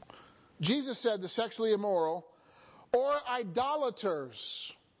 Jesus said the sexually immoral, or idolaters,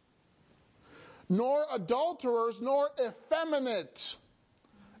 nor adulterers, nor effeminate.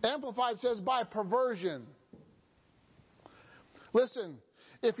 Amplified says by perversion. Listen,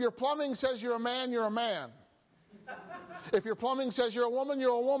 if your plumbing says you're a man, you're a man. If your plumbing says you're a woman, you're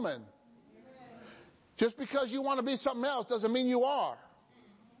a woman. Just because you want to be something else doesn't mean you are.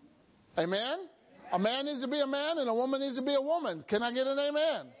 Amen? A man needs to be a man and a woman needs to be a woman. Can I get an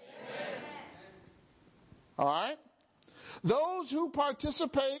amen? All right? Those who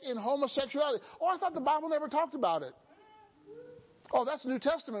participate in homosexuality. Oh, I thought the Bible never talked about it. Oh, that's New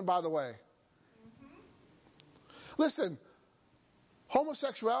Testament, by the way. Listen,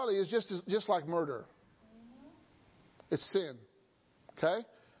 homosexuality is just like murder. It's sin. Okay?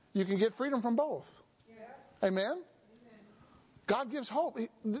 You can get freedom from both. Amen? God gives hope.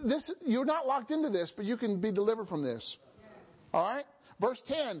 You're not locked into this, but you can be delivered from this. All right? Verse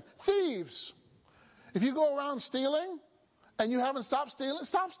 10, thieves. If you go around stealing and you haven't stopped stealing,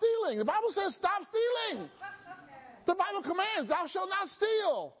 stop stealing. The Bible says stop stealing. The Bible commands, thou shalt not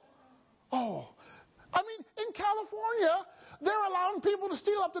steal. Oh, I mean, in California, they're allowing people to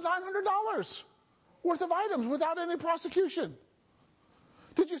steal up to $900 worth of items without any prosecution.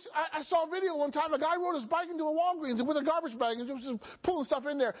 I saw a video one time, a guy rode his bike into a Walgreens with a garbage bag and was just pulling stuff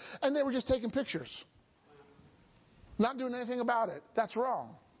in there, and they were just taking pictures. Not doing anything about it. That's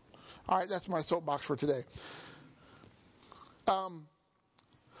wrong. All right, that's my soapbox for today. Or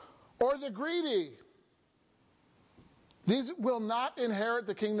the greedy. These will not inherit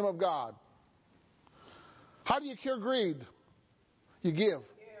the kingdom of God. How do you cure greed? You give.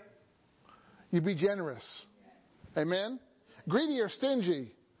 You be generous. Amen? Greedy or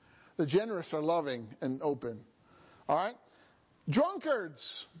stingy. The generous are loving and open. All right?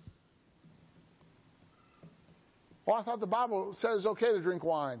 Drunkards. Well, I thought the Bible says it's okay to drink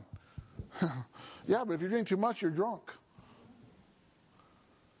wine. Yeah, but if you drink too much, you're drunk.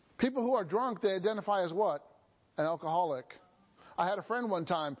 People who are drunk, they identify as what? An alcoholic. I had a friend one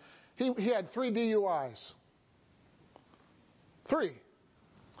time. He had 3 DUIs. 3.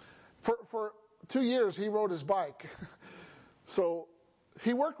 For 2 years, he rode his bike. So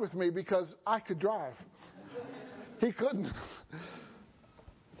he worked with me because I could drive. He couldn't.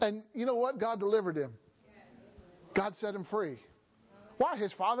 And you know what? God delivered him. God set him free. Why?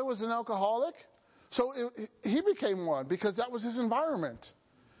 His father was an alcoholic. So he became one because that was his environment.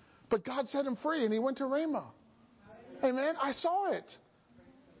 But God set him free and he went to Rhema. Amen. I saw it.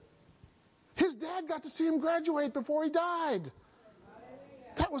 His dad got to see him graduate before he died.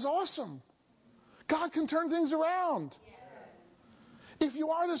 That was awesome. God can turn things around. If you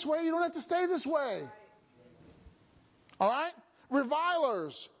are this way, you don't have to stay this way. All right?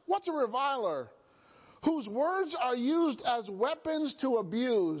 Revilers. What's a reviler? Whose words are used as weapons to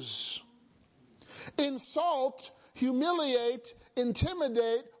abuse, insult, humiliate,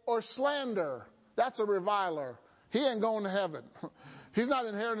 intimidate, or slander. That's a reviler. He ain't going to heaven. He's not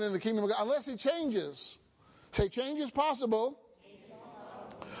inheriting the kingdom of God unless he changes. Say, change is possible.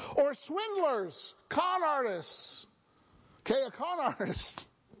 Or swindlers, con artists. Okay, a con artist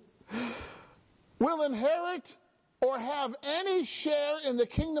will inherit or have any share in the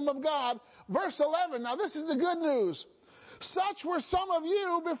kingdom of God. Verse 11, now this is the good news. Such were some of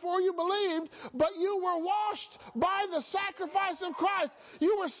you before you believed, but you were washed by the sacrifice of Christ.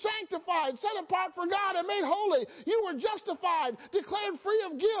 You were sanctified, set apart for God, and made holy. You were justified, declared free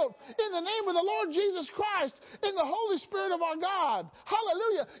of guilt in the name of the Lord Jesus Christ, in the Holy Spirit of our God.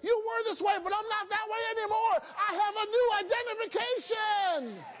 Hallelujah. You were this way, but I'm not that way anymore. I have a new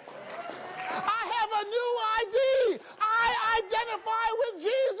identification. I have a new ID. I identify with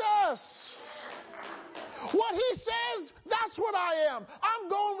Jesus. What he says, that's what I am. I'm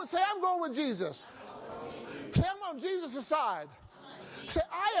going with Jesus. Say, I'm on Jesus' side. Say,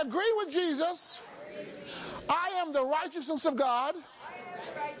 I agree with Jesus. I am the righteousness of God.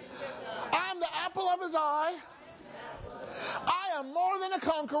 I am the apple of his eye. I am more than a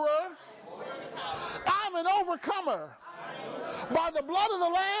conqueror. I'm an overcomer by the blood of the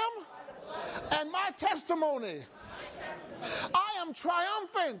Lamb and my testimony. I am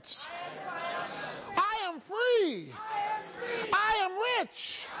triumphant. I am free. I am rich.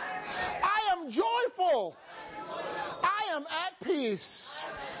 I am joyful. I am at peace.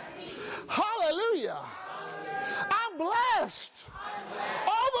 Hallelujah. I'm blessed.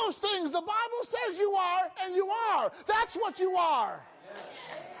 All those things the Bible says you are, and you are. That's what you are.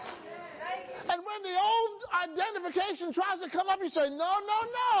 And when the old identification tries to come up, you say, no,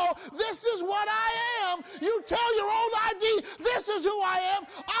 this is what I am. You tell your old ID, this is who I am.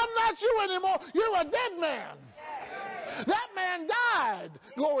 I'm not you anymore. You're a dead man. That man died.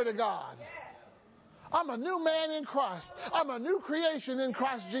 Glory to God. I'm a new man in Christ. I'm a new creation in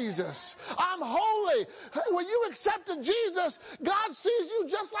Christ Jesus. I'm holy. When you accepted Jesus, God sees you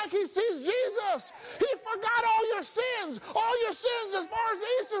just like He sees Jesus. He forgot all your sins. All your sins, as far as the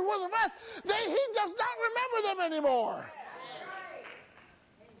east is from the west, He does not remember them anymore.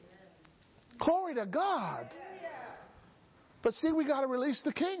 Glory to God. But see, we got to release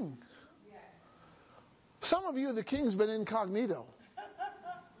the king. Some of you, the king's been incognito.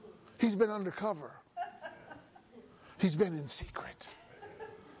 He's been undercover. He's been in secret.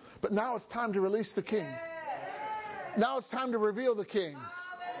 But now it's time to release the king. Now it's time to reveal the king.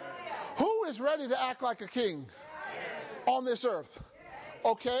 Who is ready to act like a king on this earth?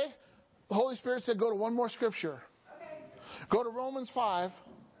 Okay. The Holy Spirit said go to one more scripture. Go to Romans 5.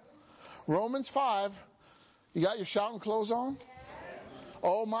 Romans 5. You got your shouting clothes on?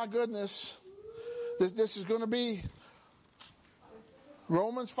 Oh my goodness. This is going to be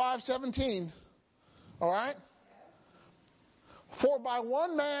Romans 5:17. All right? For by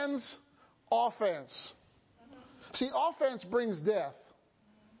one man's offense. See, offense brings death.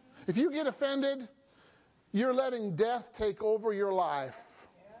 If you get offended, you're letting death take over your life.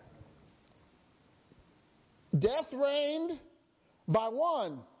 Death reigned by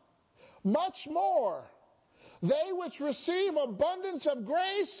one. Much more, they which receive abundance of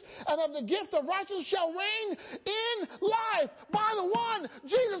grace and of the gift of righteousness shall reign in life by the one,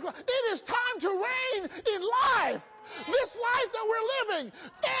 Jesus Christ. It is time to reign in life. This life that we're living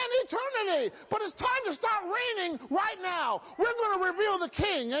and eternity. But it's time to start reigning right now. We're going to reveal the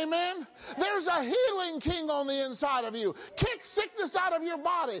King. Amen. There's a healing King on the inside of you. Kick sickness out of your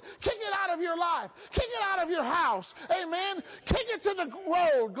body. Kick it out of your life. Kick it out of your house. Amen. Kick it to the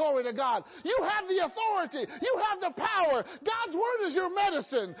road. Glory to God. You have the authority. You have the power. God's word is your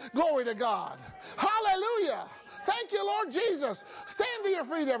medicine. Glory to God. Hallelujah. Thank you, Lord Jesus. Stand to your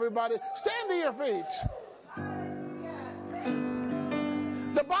feet, everybody. Stand to your feet.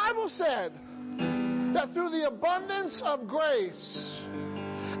 The Bible said that through the abundance of grace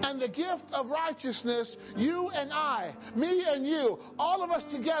and the gift of righteousness, you and I, me and you, all of us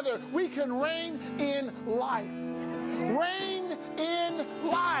together, we can reign in life. Reign in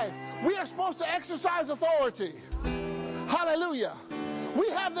life. We are supposed to exercise authority. Hallelujah. We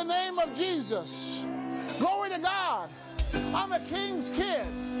have the name of Jesus. Glory to God. I'm a king's kid.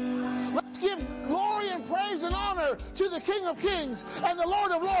 Let's give glory and praise and honor to the King of Kings and the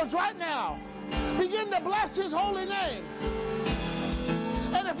Lord of Lords right now. Begin to bless His holy name.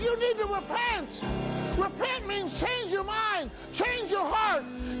 And if you need to repent means change your mind, change your heart.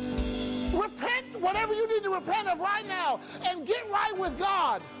 Repent whatever you need to repent of right now and get right with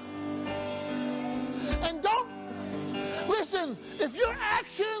God. And listen, if your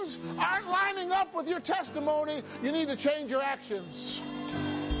actions aren't lining up with your testimony, you need to change your actions.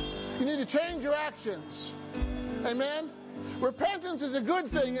 You need to change your actions. Amen? Repentance is a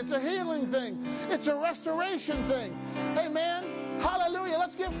good thing. It's a healing thing. It's a restoration thing. Amen? Hallelujah.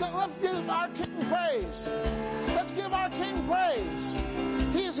 Let's give our King praise. Let's give our King praise.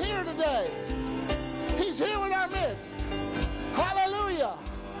 He's here today. He's here in our midst. Hallelujah.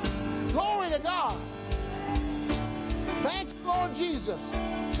 Glory to God. Thank you, Lord Jesus.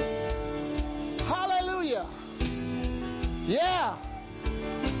 Hallelujah. Yeah.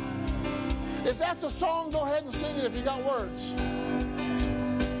 If that's a song, go ahead and sing it if you got words.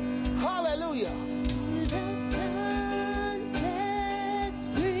 Hallelujah.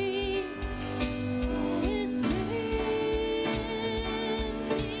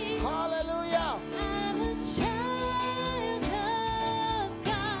 Hallelujah.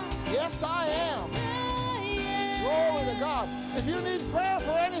 Yes, I am. Glory to God. If you need prayer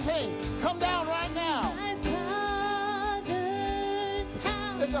for anything, come down right now.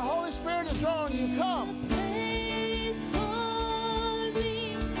 If the Holy Spirit is drawing you, come.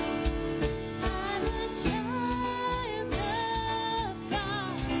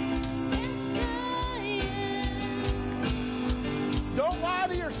 Don't lie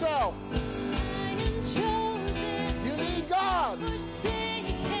to yourself. You need God.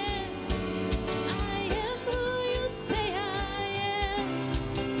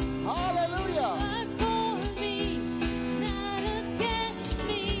 Hallelujah.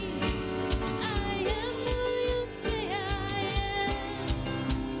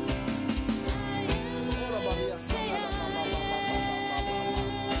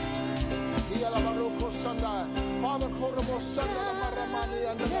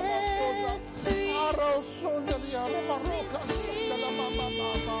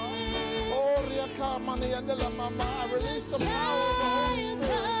 Father, I release the power of the Holy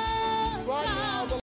Spirit right now.